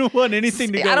didn't want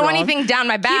anything to go I don't want wrong. anything down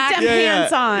my back. Keep them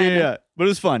pants on. Yeah. But it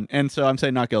was fun. And so I'm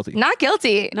saying not guilty. Not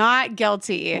guilty. Not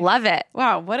guilty. Love it.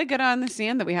 Wow, what a good on the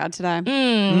stand that we had today.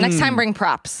 Next time, bring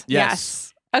props.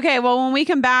 Yes. Okay, well, when we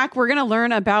come back, we're going to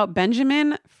learn about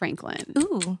Benjamin Franklin.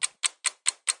 Ooh.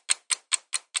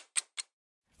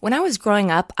 When I was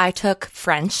growing up, I took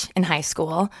French in high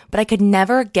school, but I could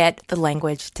never get the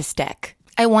language to stick.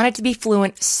 I wanted to be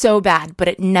fluent so bad, but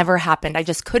it never happened. I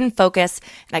just couldn't focus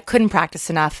and I couldn't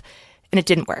practice enough, and it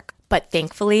didn't work. But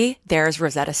thankfully, there's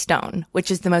Rosetta Stone,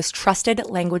 which is the most trusted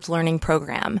language learning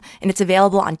program, and it's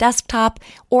available on desktop,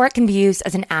 or it can be used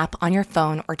as an app on your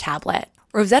phone or tablet.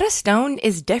 Rosetta Stone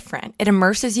is different. It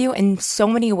immerses you in so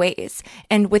many ways.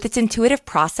 And with its intuitive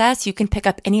process, you can pick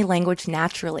up any language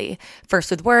naturally.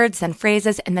 First with words, then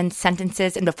phrases, and then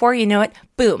sentences. And before you know it,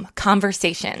 boom,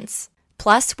 conversations.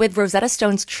 Plus, with Rosetta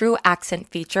Stone's True Accent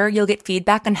feature, you'll get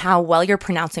feedback on how well you're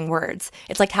pronouncing words.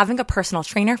 It's like having a personal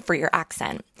trainer for your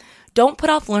accent. Don't put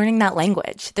off learning that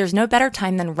language. There's no better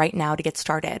time than right now to get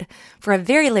started. For a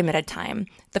very limited time,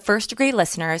 the First Degree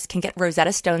listeners can get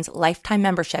Rosetta Stone's lifetime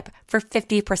membership for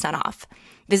 50% off.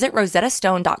 Visit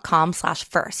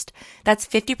rosettastone.com/first. That's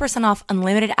 50% off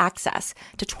unlimited access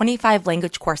to 25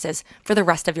 language courses for the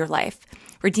rest of your life.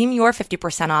 Redeem your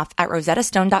 50% off at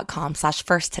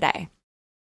rosettastone.com/first today.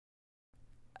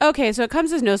 Okay, so it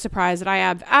comes as no surprise that I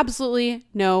have absolutely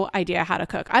no idea how to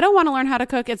cook. I don't want to learn how to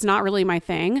cook. It's not really my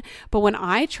thing. But when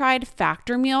I tried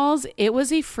Factor meals, it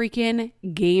was a freaking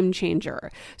game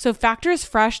changer. So Factor's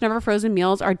fresh, never frozen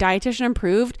meals are dietitian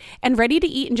approved and ready to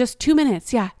eat in just 2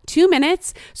 minutes. Yeah, 2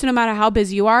 minutes. So no matter how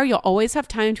busy you are, you'll always have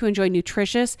time to enjoy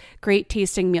nutritious, great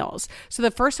tasting meals. So the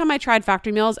first time I tried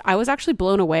Factor meals, I was actually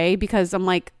blown away because I'm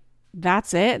like,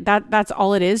 that's it. That's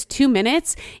all it is. 2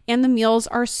 minutes. And the meals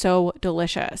are so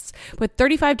delicious. With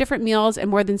 35 different meals and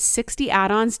more than 60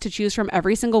 add-ons to choose from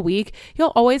every single week,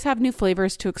 you'll always have new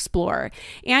flavors to explore.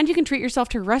 And you can treat yourself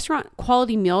to restaurant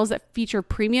quality meals that feature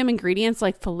premium ingredients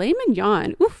like filet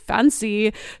mignon, ooh,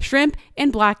 fancy, shrimp,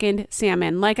 and blackened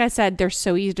salmon. Like I said, they're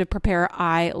so easy to prepare.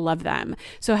 I love them.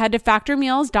 So head to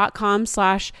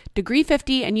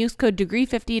factormeals.com/degree50 and use code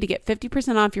degree50 to get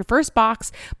 50% off your first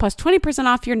box plus 20%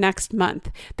 off your next month.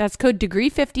 That's code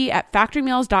degree50 at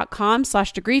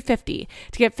factormeals.com/degree50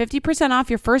 to get 50%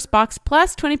 off your first box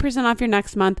plus 20% off your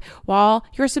next month while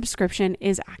your subscription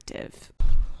is active.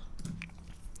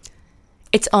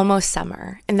 It's almost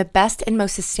summer, and the best and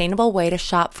most sustainable way to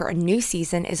shop for a new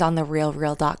season is on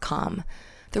therealreal.com.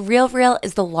 The RealReal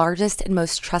is the largest and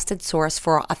most trusted source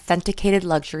for authenticated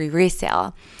luxury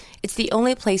resale. It's the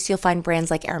only place you'll find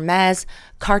brands like Hermes,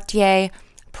 Cartier,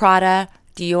 Prada,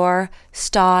 Dior,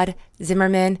 Staud,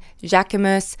 Zimmermann,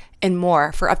 Jacquemus, and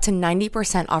more for up to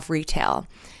 90% off retail.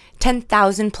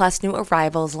 10,000 plus new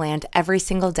arrivals land every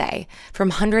single day from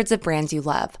hundreds of brands you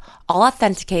love, all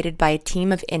authenticated by a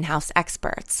team of in-house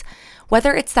experts.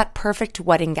 Whether it's that perfect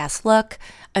wedding guest look,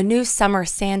 a new summer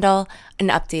sandal, an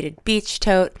updated beach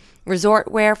tote, resort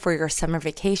wear for your summer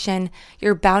vacation,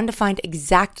 you're bound to find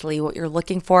exactly what you're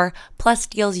looking for, plus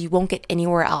deals you won't get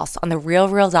anywhere else on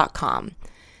therealreal.com.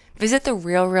 Visit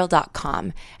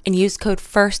therealreal.com and use code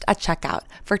FIRST at checkout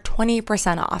for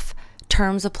 20% off.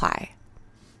 Terms apply.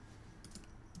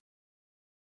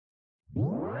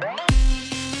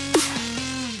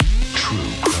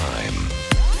 True crime.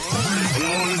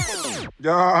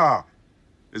 Yeah,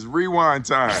 it's rewind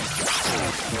time.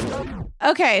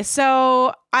 Okay,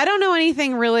 so I don't know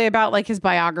anything really about like his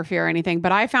biography or anything,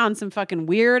 but I found some fucking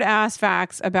weird ass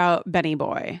facts about Benny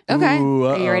Boy. Okay. Ooh,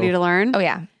 Are you ready to learn? Oh,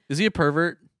 yeah. Is he a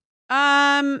pervert?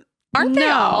 Aren't they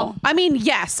all? I mean,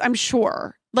 yes, I'm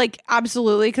sure. Like,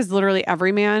 absolutely, because literally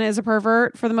every man is a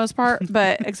pervert for the most part,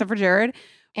 but except for Jared.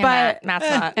 And but Matt's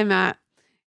not. And Matt.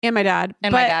 And my dad.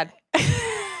 And my dad.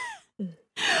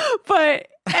 But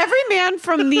every man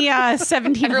from the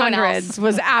 1700s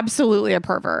was absolutely a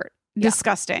pervert. Yeah.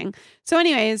 Disgusting. So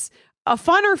anyways, a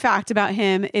funner fact about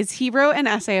him is he wrote an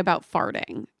essay about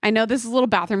farting. I know this is a little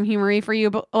bathroom humory for you,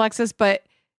 Alexis, but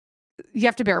you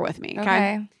have to bear with me.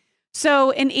 Okay.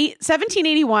 So in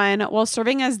 1781, while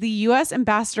serving as the U.S.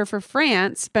 ambassador for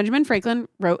France, Benjamin Franklin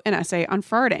wrote an essay on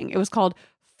farting. It was called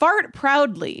Fart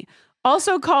Proudly,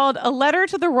 also called A Letter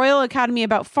to the Royal Academy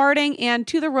About Farting and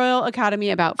To the Royal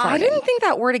Academy About Farting. I didn't think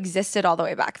that word existed all the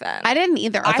way back then. I didn't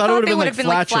either. I thought it would have been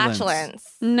like like flatulence.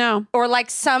 flatulence. No. Or like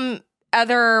some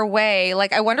other way.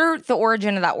 Like, I wonder the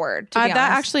origin of that word. To be That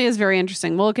honest. actually is very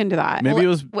interesting. We'll look into that. Maybe it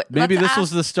was. Maybe let's this was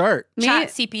ask- the start. Chat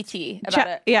CPT about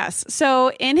it. Yes.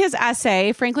 So in his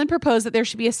essay, Franklin proposed that there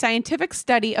should be a scientific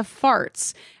study of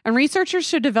farts, and researchers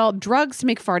should develop drugs to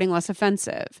make farting less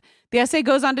offensive. The essay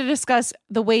goes on to discuss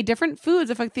the way different foods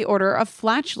affect the order of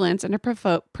flatulence and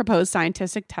to propose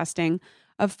scientific testing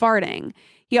of farting.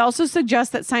 He also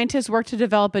suggests that scientists work to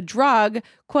develop a drug,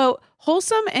 quote,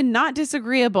 wholesome and not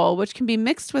disagreeable, which can be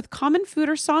mixed with common food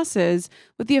or sauces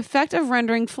with the effect of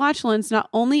rendering flatulence not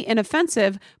only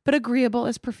inoffensive, but agreeable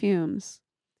as perfumes.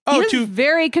 Oh, He is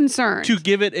very concerned. to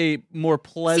give it a more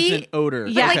pleasant odor.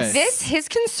 But Yes. like this, his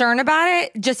concern about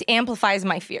it just amplifies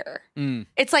my fear. Mm.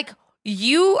 It's like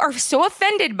you are so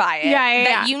offended by it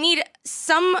that you need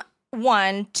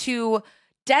someone to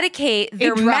dedicate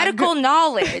their drug. medical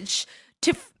knowledge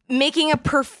to making a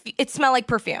perfume. It smell like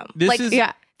perfume.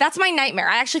 That's my nightmare.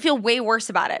 I actually feel way worse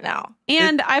about it now.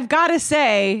 And I've got to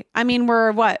say, I mean,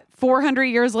 we're 400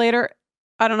 years later?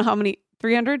 I don't know how many,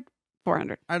 300?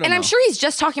 400. I don't And know. I'm sure he's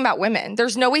just talking about women.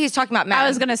 There's no way he's talking about men. I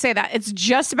was going to say that. It's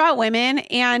just about women,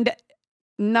 and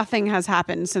nothing has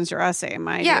happened since your essay,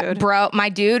 my dude. Bro, my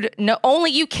dude. No,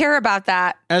 only you care about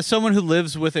that. As someone who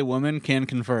lives with a woman, can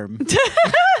confirm.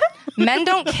 Men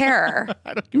don't care.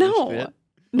 I don't give a shit.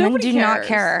 Men Nobody do not cares.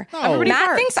 care. No. Everybody Matt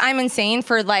farts. thinks I'm insane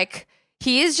for like,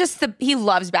 he is just he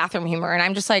loves bathroom humor. And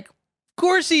I'm just like, Of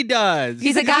course he does.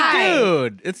 He's a guy.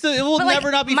 Dude. It will but, like,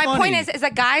 never not be my funny. point is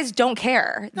that guys don't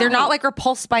care. They're not like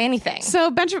repulsed by anything.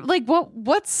 So, Benjamin, like,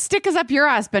 what stick is up your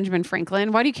ass, Benjamin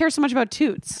Franklin? Why do you care so much about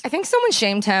toots? I think someone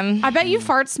shamed him. I bet you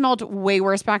farts smelled way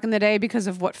worse back in the day because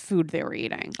of what food they were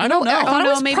eating. I don't know. I thought it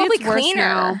was maybe probably it's worse cleaner.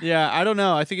 now. Yeah, I don't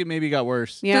know. I think it maybe got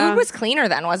worse. Yeah. Food was cleaner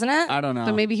then, wasn't it? I don't know.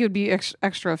 So maybe he would be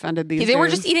extra offended these days. They were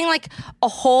just eating like a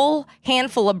whole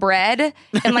handful of bread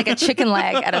and like a chicken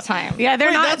leg at a time. Yeah, they're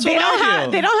Wait, not. that's They what don't I have.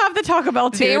 do. They don't have the Taco Bell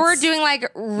toots. They were doing like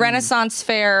Renaissance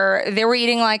fair. They were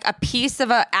eating like a piece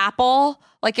of an apple.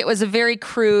 Like it was a very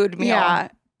crude meal.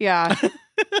 Yeah.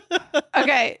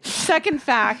 Okay. Second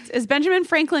fact is Benjamin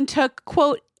Franklin took,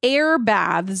 quote, air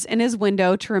baths in his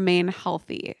window to remain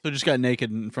healthy. So just got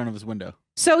naked in front of his window.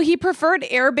 So he preferred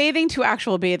air bathing to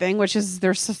actual bathing, which is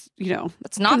there's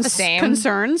It's not the same.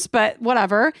 concerns, but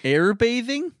whatever. Air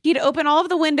bathing? He'd open all of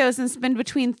the windows and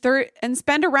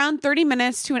spend around 30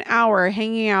 minutes to an hour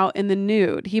hanging out in the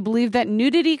nude. He believed that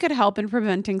nudity could help in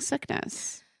preventing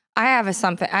sickness. I have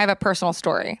a personal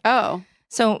story. Oh.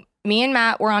 So me and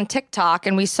Matt were on TikTok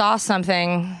and we saw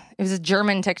something. It was a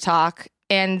German TikTok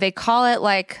and they call it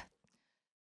like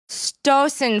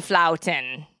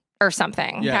Stoßenflauten or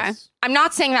something. Yes. I'm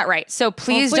not saying that right. So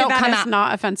please Hopefully don't that come is at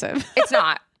not offensive. It's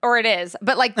not. Or it is.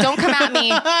 But like don't come at me.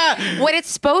 What it's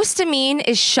supposed to mean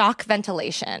is shock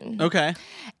ventilation. Okay.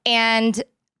 And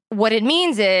what it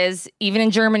means is, even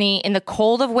in Germany, in the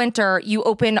cold of winter, you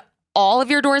open all of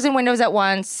your doors and windows at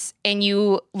once and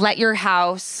you let your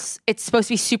house, it's supposed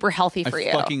to be super healthy for I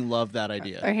you. fucking love that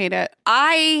idea. I hate it.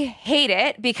 I hate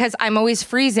it because I'm always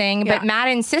freezing, Yeah. but Matt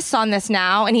insists on this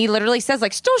now and he literally says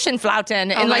like Stoßenflauten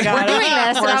and like we're doing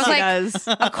this. And I was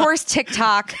like, of course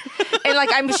TikTok. And like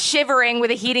I'm shivering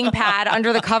with a heating pad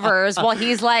under the covers while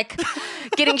he's like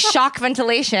getting shock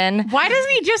ventilation. Why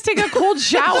doesn't he just take a cold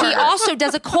shower? He also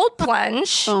does a cold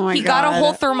plunge. Oh my he got a God.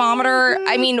 whole thermometer.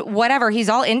 I mean, whatever. He's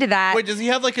all into that. Wait, does he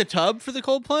have like a tub for the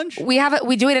cold plunge? We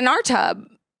do it in our tub.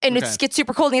 And Okay. it gets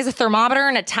super cold. And he has a thermometer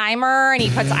and a timer and he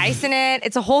puts ice in it.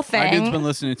 It's a whole My dude's thing. been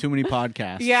listening to too many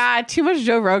podcasts. Yeah, too much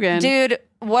Joe Rogan. Dude,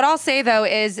 what I'll say though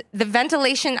is the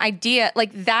ventilation idea,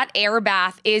 like that air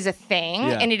bath is a thing.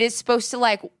 Yeah. And it is supposed to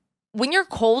like, when you're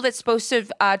cold, it's supposed to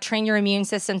train your immune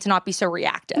system to not be so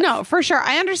reactive. No, for sure.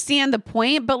 I understand the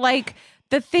point, but like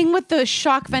the thing with the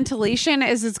shock ventilation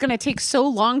is it's going to take so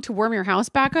long to warm your house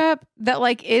back up that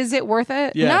like, is it worth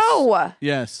it? Yes. No.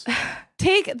 Yes.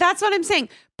 That's what I'm saying.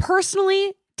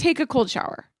 Personally, take a cold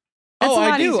shower. It's Oh, a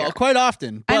lot I do easier. quite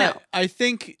often. I But know. I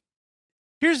think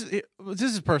this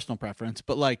is personal preference,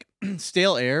 but like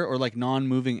stale air or like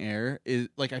non-moving air is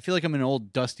like I feel like I'm in an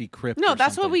old dusty crypt. No, or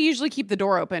that's what something. we usually keep the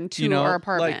door open to our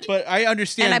apartment. Like, but I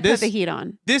understand and I this. put the heat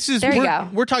on. This is There you go.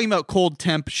 we're talking about cold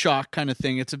temp shock kind of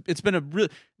thing. It's been a real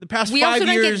the past We 5 also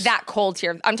don't years. get that cold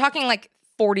here. I'm talking like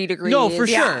 40 degrees. No, for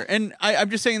Yeah. sure. And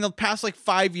I'm just saying the past like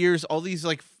 5 years, all these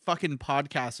like fucking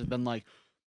podcasts have been like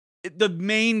the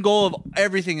main goal of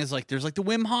everything is like there's like the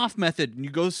Wim Hof method and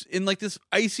you go in like this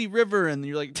icy river and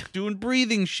you're like doing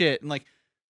breathing shit and like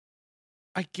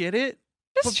I get it.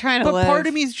 Just trying to But live. part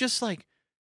of me is just like,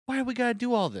 why do we gotta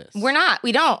do all this? We're not.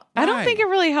 We don't. I don't Why? think it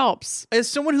really helps. As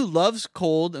someone who loves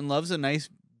cold and loves a nice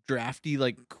drafty,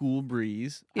 like cool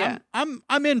breeze. Yeah.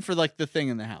 I'm in for like the thing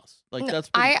in the house. Like that's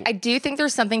pretty cool. I do think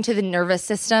there's something to the nervous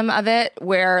system of it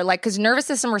where like, because nervous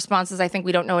system responses, I think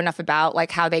we don't know enough about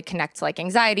like how they connect to like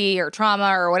anxiety or trauma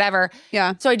or whatever.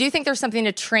 Yeah. So I do think there's something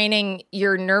to training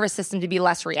your nervous system to be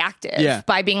less reactive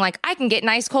by being like, I can get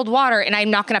nice cold water and I'm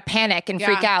not going to panic and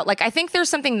freak out. Like, I think there's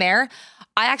something there.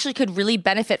 I actually could really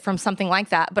benefit from something like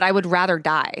that, but I would rather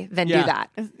die than do that.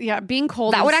 Yeah, being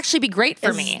cold. That would actually be great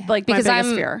for me. Like my because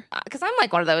biggest fear. Because I'm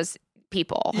like one of those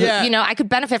people. Yeah. Who, you know, I could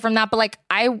benefit from that, but like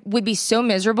I would be so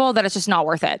miserable that it's just not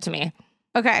worth it to me.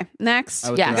 Okay, next.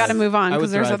 I would We thrive. got to move on I would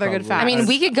because there's thrive other good probably. facts. I mean,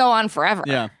 we could go on forever.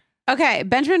 Yeah. Okay,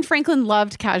 Benjamin Franklin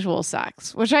loved casual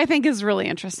sex, which I think is really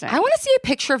interesting. I want to see a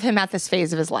picture of him at this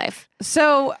phase of his life.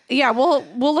 So yeah, we'll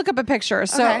look up a picture.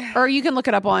 So Okay. or you can look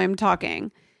it up while I'm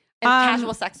talking.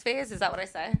 Casual sex phase, is that what I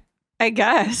say? I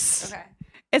guess. Okay.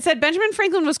 It said Benjamin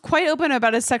Franklin was quite open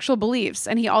about his sexual beliefs,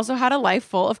 and he also had a life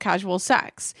full of casual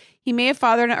sex. He may have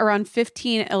fathered around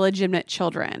 15 illegitimate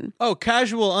children. Oh,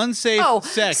 casual, unsafe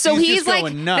sex. So he's just like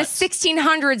going nuts. the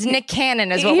 1600s Nick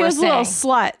Cannon is what He we're was a saying. little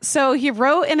slut. So he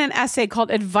wrote in an essay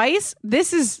called Advice.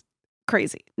 This is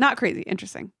crazy. Not crazy.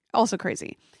 Interesting. Also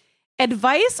crazy.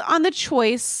 Advice on the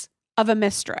choice of a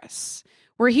mistress,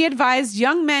 where he advised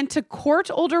young men to court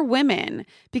older women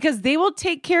because they will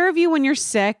take care of you when you're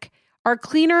sick, are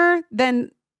cleaner than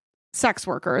sex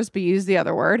workers, but use the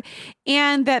other word,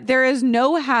 and that there is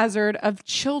no hazard of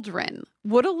children.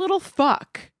 What a little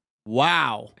fuck.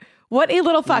 Wow. What a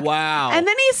little fuck. Wow. And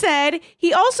then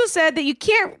he also said that you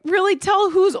can't really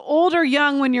tell who's old or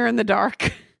young when you're in the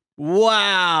dark.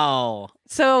 Wow.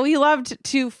 So he loved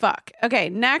to fuck. Okay,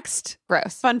 next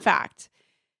Gross. fun fact.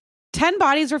 10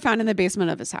 bodies were found in the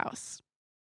basement of his house.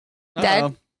 Dead?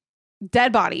 Uh-oh.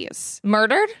 Dead bodies.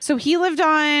 Murdered? So he lived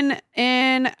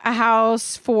in a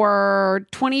house for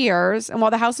 20 years. And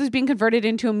while the house was being converted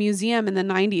into a museum in the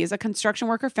 90s, a construction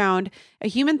worker found a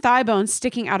human thigh bone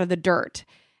sticking out of the dirt.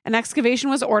 An excavation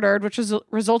was ordered, which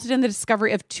resulted in the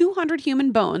discovery of 200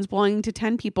 human bones belonging to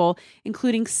 10 people,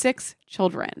 including 6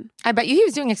 children. I bet you he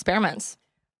was doing experiments.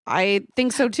 I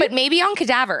think so too. But maybe on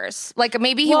cadavers. Like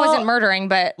maybe he Well, wasn't murdering,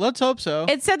 but Let's hope so.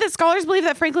 It said that scholars believe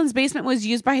that Franklin's basement was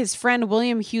used by his friend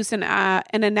William Hewson, an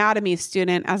anatomy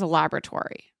student, as a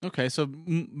laboratory. Okay, so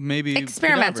maybe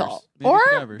Experimental. cadavers. Maybe Or,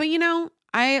 cadavers. but you know,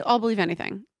 I'll believe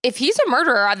anything. if he's a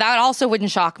murderer, that also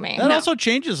wouldn't shock me. that also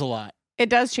changes a lot. It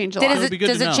does change a lot. It'd be good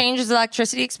Does to it know. change his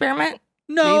electricity experiment?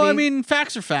 No, Maybe. I mean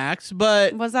facts are facts,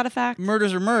 but Was that a fact?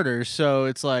 murders are murders. So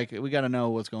it's like we got to know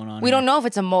what's going on. We here. don't know if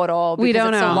it's a modal because We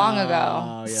don't it's know. so long ago.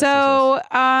 Oh, yes, So,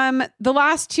 the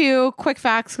last two quick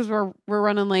facts, because we're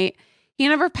running late. He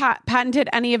never patented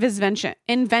any of his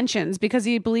inventions because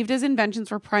he believed his inventions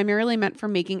were primarily meant for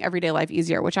making everyday life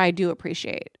easier, which I do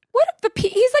appreciate. What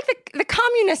he's like the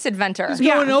communist inventor. He's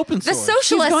going open The source.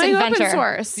 socialist He's going inventor. open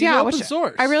source. He's yeah, open which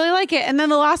source. I really like it. And then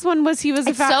the last one was he was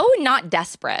It's so not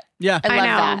desperate. Yeah. I love I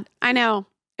know. that. I know.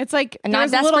 It's like A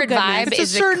there's not a little desperate vibe goodness. It's a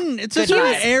is certain, it's a good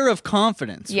certain vibe. air of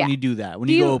confidence Yeah. when you do that. When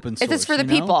Do you you- go open source, It's for the you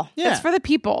know? people. Yeah, It's for the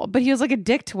people, but he was like a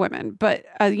dick to women, but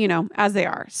you know, as they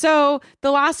are. So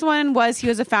the last one was he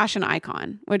was a fashion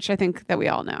icon, which I think that we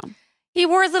all know. He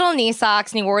wore his little knee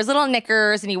socks and he wore his little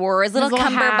knickers and he wore his little His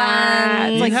little hat.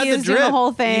 cummerbund. Like, had he the was doing drip. the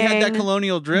whole He had that thing.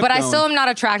 colonial drip. But I going. still am not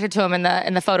attracted to him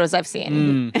in the photos I've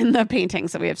seen. In the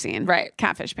paintings that we have seen. Right.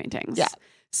 Catfish paintings. Yeah.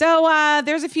 So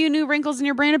there's a few new wrinkles in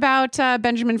your brain about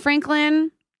Benjamin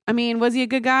Franklin. I mean, was he a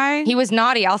good guy? He was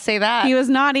naughty, I'll say that. He was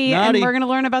naughty, Naughty. and we're going to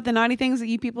learn about the naughty things that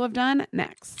you people have done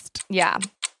next. Yeah.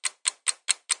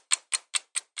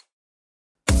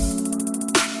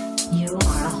 You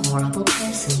are a horrible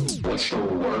person. What's the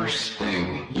worst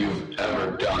thing you've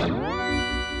ever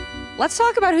done? Let's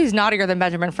talk about who's naughtier than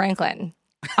Benjamin Franklin.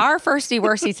 Our firsty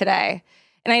worsty today.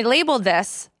 And I labeled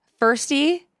this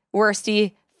firsty,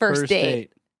 worsty, first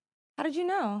date. How did you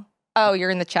know? Oh, you're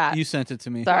in the chat. You sent it to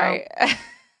me. Sorry.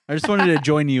 I just wanted to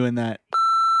join you in that.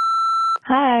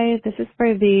 Hi, this is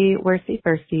for the worsty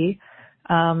firsty.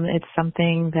 It's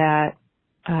something that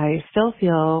I still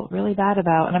feel really bad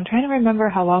about, and I'm trying to remember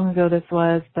how long ago this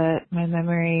was, but my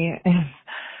memory is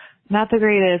not the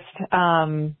greatest.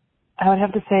 I would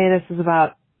have to say this is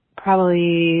about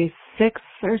probably 6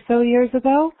 or so years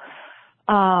ago.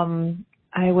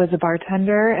 I was a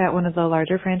bartender at one of the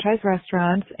larger franchise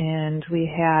restaurants, and we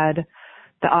had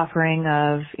the offering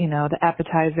of, you know, the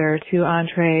appetizer, 2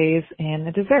 entrees, and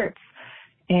the desserts.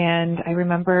 And I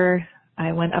remember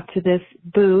I went up to this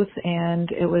booth, and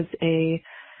it was a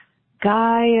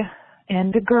guy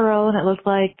and a girl, and it looked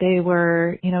like they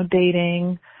were, you know,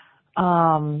 dating,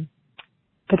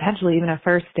 potentially even a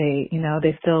first date. You know,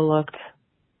 they still looked,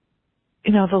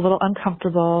 you know, a little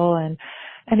uncomfortable, and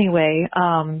Anyway,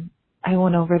 I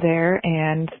went over there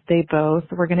and they both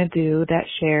were going to do that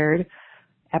shared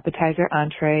appetizer,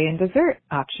 entree, and dessert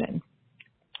option.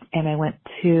 And I went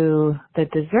to the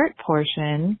dessert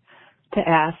portion to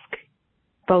ask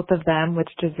both of them which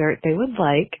dessert they would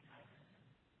like.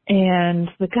 And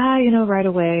the guy, right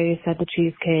away said the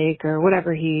cheesecake or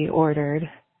whatever he ordered.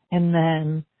 And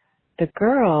then the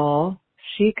girl,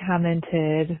 she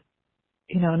commented,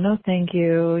 no thank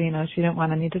you. She didn't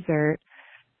want any dessert.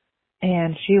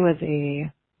 And she was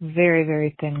a very,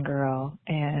 very thin girl.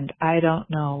 And I don't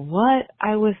know what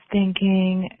I was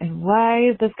thinking and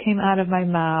why this came out of my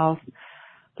mouth.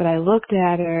 But I looked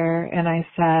at her and I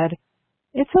said,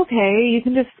 it's okay. You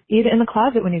can just eat it in the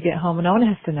closet when you get home. No one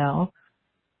has to know.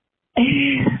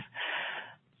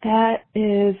 That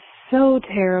is so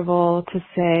terrible to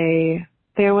say.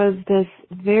 There was this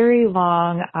very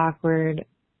long, awkward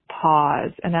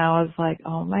pause. And I was like,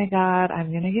 oh my God,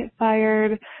 I'm going to get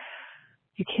fired.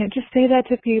 You can't just say that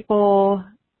to people.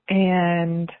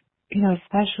 And,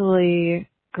 especially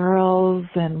girls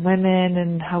and women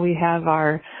and how we have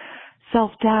our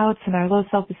self-doubts and our low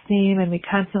self-esteem, and we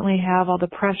constantly have all the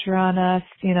pressure on us,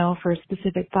 for a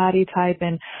specific body type.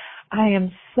 And I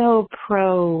am so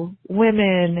pro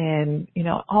women and,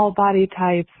 all body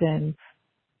types and,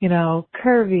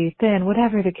 curvy, thin,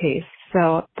 whatever the case.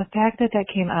 So the fact that that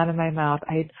came out of my mouth,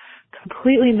 I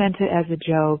completely meant it as a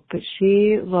joke, but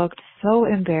she looked so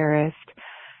embarrassed.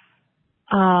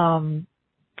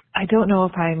 I don't know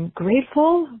if I'm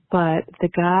grateful, but the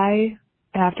guy,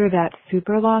 after that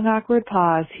super long, awkward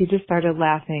pause, he just started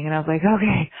laughing. And I was like,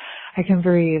 okay, I can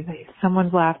breathe.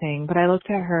 Someone's laughing. But I looked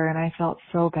at her and I felt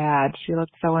so bad. She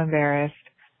looked so embarrassed.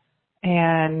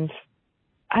 And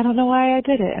I don't know why I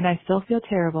did it. And I still feel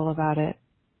terrible about it.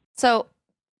 So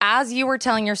as you were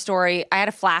telling your story, I had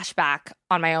a flashback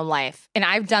on my own life. And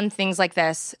I've done things like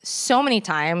this so many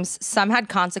times. Some had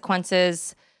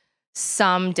consequences,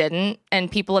 some didn't. And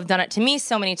people have done it to me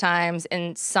so many times.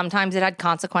 And sometimes it had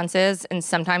consequences and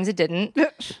sometimes it didn't.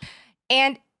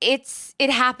 And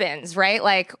it happens, right?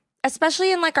 Like,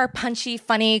 especially in like our punchy,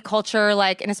 funny culture,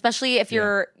 like, and especially if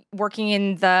you're working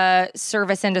in the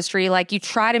service industry, like you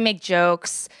try to make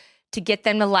jokes to get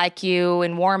them to like you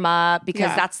and warm up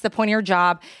because that's the point of your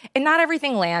job. And not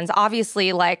everything lands.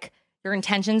 Obviously, like your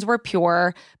intentions were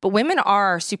pure, but women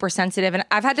are super sensitive. And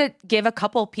I've had to give a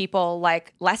couple people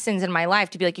like lessons in my life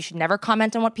to be like, you should never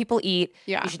comment on what people eat.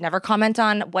 Yeah. You should never comment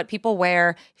on what people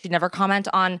wear. You should never comment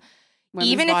on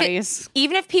women's bodies.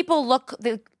 Even if people look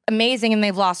amazing and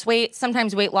they've lost weight.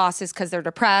 Sometimes weight loss is because they're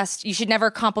depressed. You should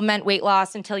never compliment weight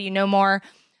loss until you know more.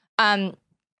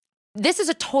 This is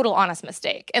a total honest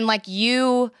mistake. And like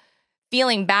you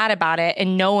feeling bad about it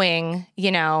and knowing,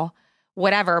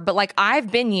 whatever. But like I've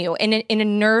been you in a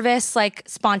nervous, like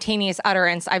spontaneous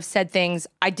utterance. I've said things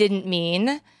I didn't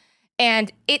mean.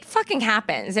 And it fucking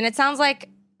happens. And it sounds like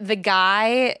the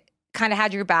guy kind of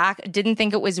had your back, didn't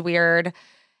think it was weird.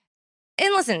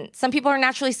 And listen, some people are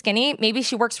naturally skinny. Maybe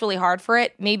she works really hard for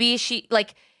it. Maybe she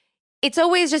it's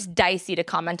always just dicey to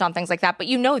comment on things like that. But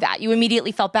that. You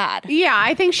immediately felt bad. Yeah,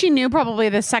 I think she knew probably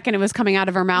the second it was coming out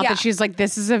of her mouth that she's like,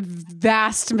 this is a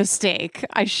vast mistake.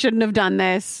 I shouldn't have done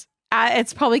this.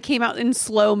 It's probably came out in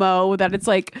slow-mo that it's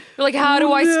like, you're like, how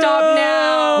do I stop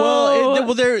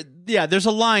now? There's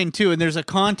a line too, and there's a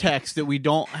context that we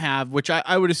don't have, which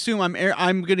I would assume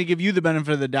I'm going to give you the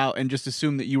benefit of the doubt and just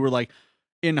assume that you were like,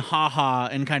 in haha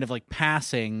and kind of like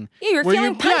passing. Yeah, you're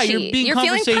feeling punchy. Yeah, you're being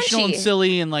conversational and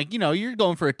silly and like, you're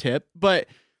going for a tip. But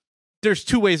there's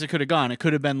two ways it could have gone. It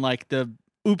could have been like the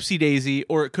oopsie daisy,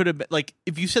 or it could have been like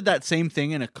if you said that same thing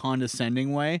in a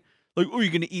condescending way, like, oh, you're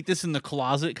going to eat this in the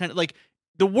closet, kind of like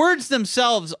the words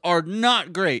themselves are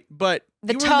not great, but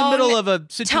the you were in the middle of a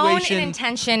situation. Tone and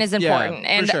intention is important.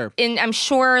 Yeah, for sure. And I'm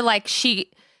sure like she,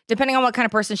 depending on what kind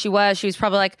of person she was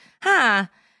probably like,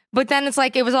 But then it's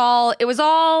like, it was all,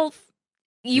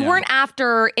 you weren't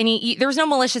after there was no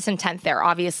malicious intent there,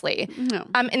 obviously. No.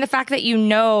 And the fact that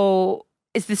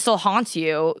is this still haunts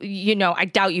you, I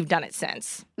doubt you've done it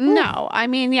since. No. I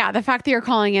mean, the fact that you're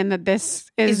calling in that this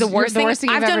is the worst thing you've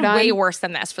I've ever done way worse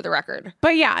than this, for the record.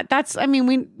 But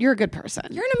you're a good person.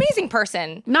 You're an amazing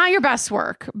person. Not your best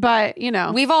work, but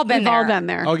we've all been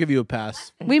there. I'll give you a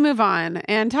pass. We move on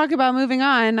and talk about moving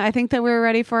on. I think that we're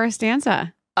ready for a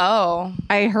stanza. Oh.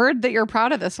 I heard that you're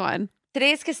proud of this one.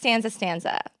 Today's Costanza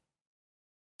stanza.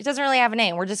 It doesn't really have a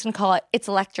name. We're just going to call it It's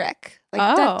Electric.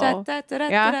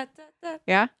 Yeah.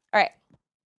 All right.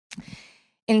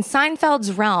 In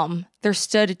Seinfeld's realm, there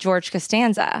stood George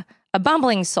Costanza, a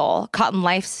bumbling soul caught in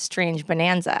life's strange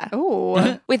bonanza.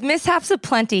 Ooh. With mishaps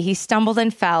aplenty, he stumbled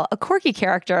and fell, a quirky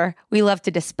character we love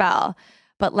to dispel.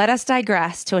 But let us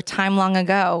digress to a time long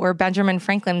ago where Benjamin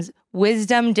Franklin's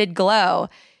wisdom did glow.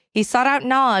 He sought out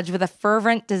knowledge with a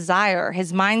fervent desire,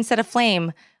 his mind set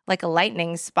aflame like a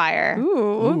lightning spire.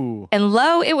 Ooh. And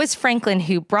lo, it was Franklin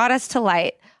who brought us to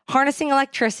light, harnessing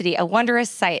electricity, a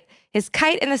wondrous sight. His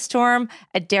kite in the storm,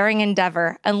 a daring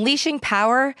endeavor, unleashing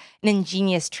power, an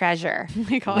ingenious treasure. Oh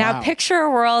my God. Now picture a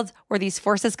world where these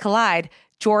forces collide.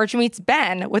 George meets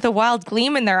Ben with a wild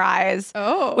gleam in their eyes.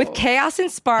 Oh. With chaos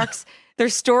and sparks, their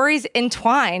stories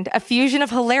entwined, a fusion of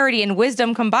hilarity and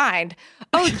wisdom combined.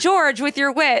 Oh, George, with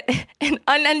your wit and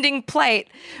unending plight,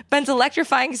 Ben's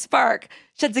electrifying spark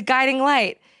sheds a guiding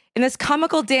light. In this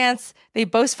comical dance, they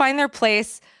both find their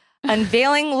place,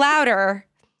 unveiling laughter,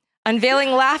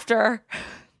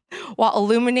 while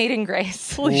illuminating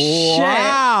grace. Holy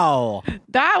Wow. shit.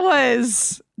 That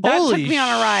Holy took me on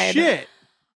a ride. Shit.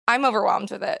 I'm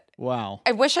overwhelmed with it. Wow.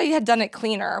 I wish I had done it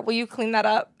cleaner. Will you clean that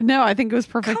up? No, I think it was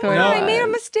perfect. Come on, the way it I made a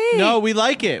was. mistake. No, we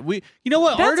like it. You know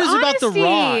what? That's Art is about the raw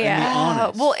honesty. and the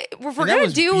honest. Well, if we're And that gonna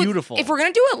was beautiful. if we're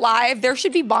gonna do it live, there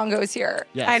should be bongos here.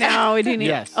 Yes. I know. We do need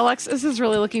Yes. Alexis is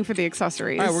really looking for the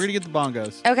accessories. All right, we're gonna get the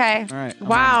bongos. Okay. All right.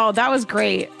 Wow, that was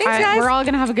great. Thanks, guys. We're all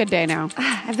going to have a good day now. I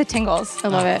have the tingles. I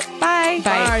love it. Bye.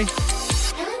 Bye. Bye.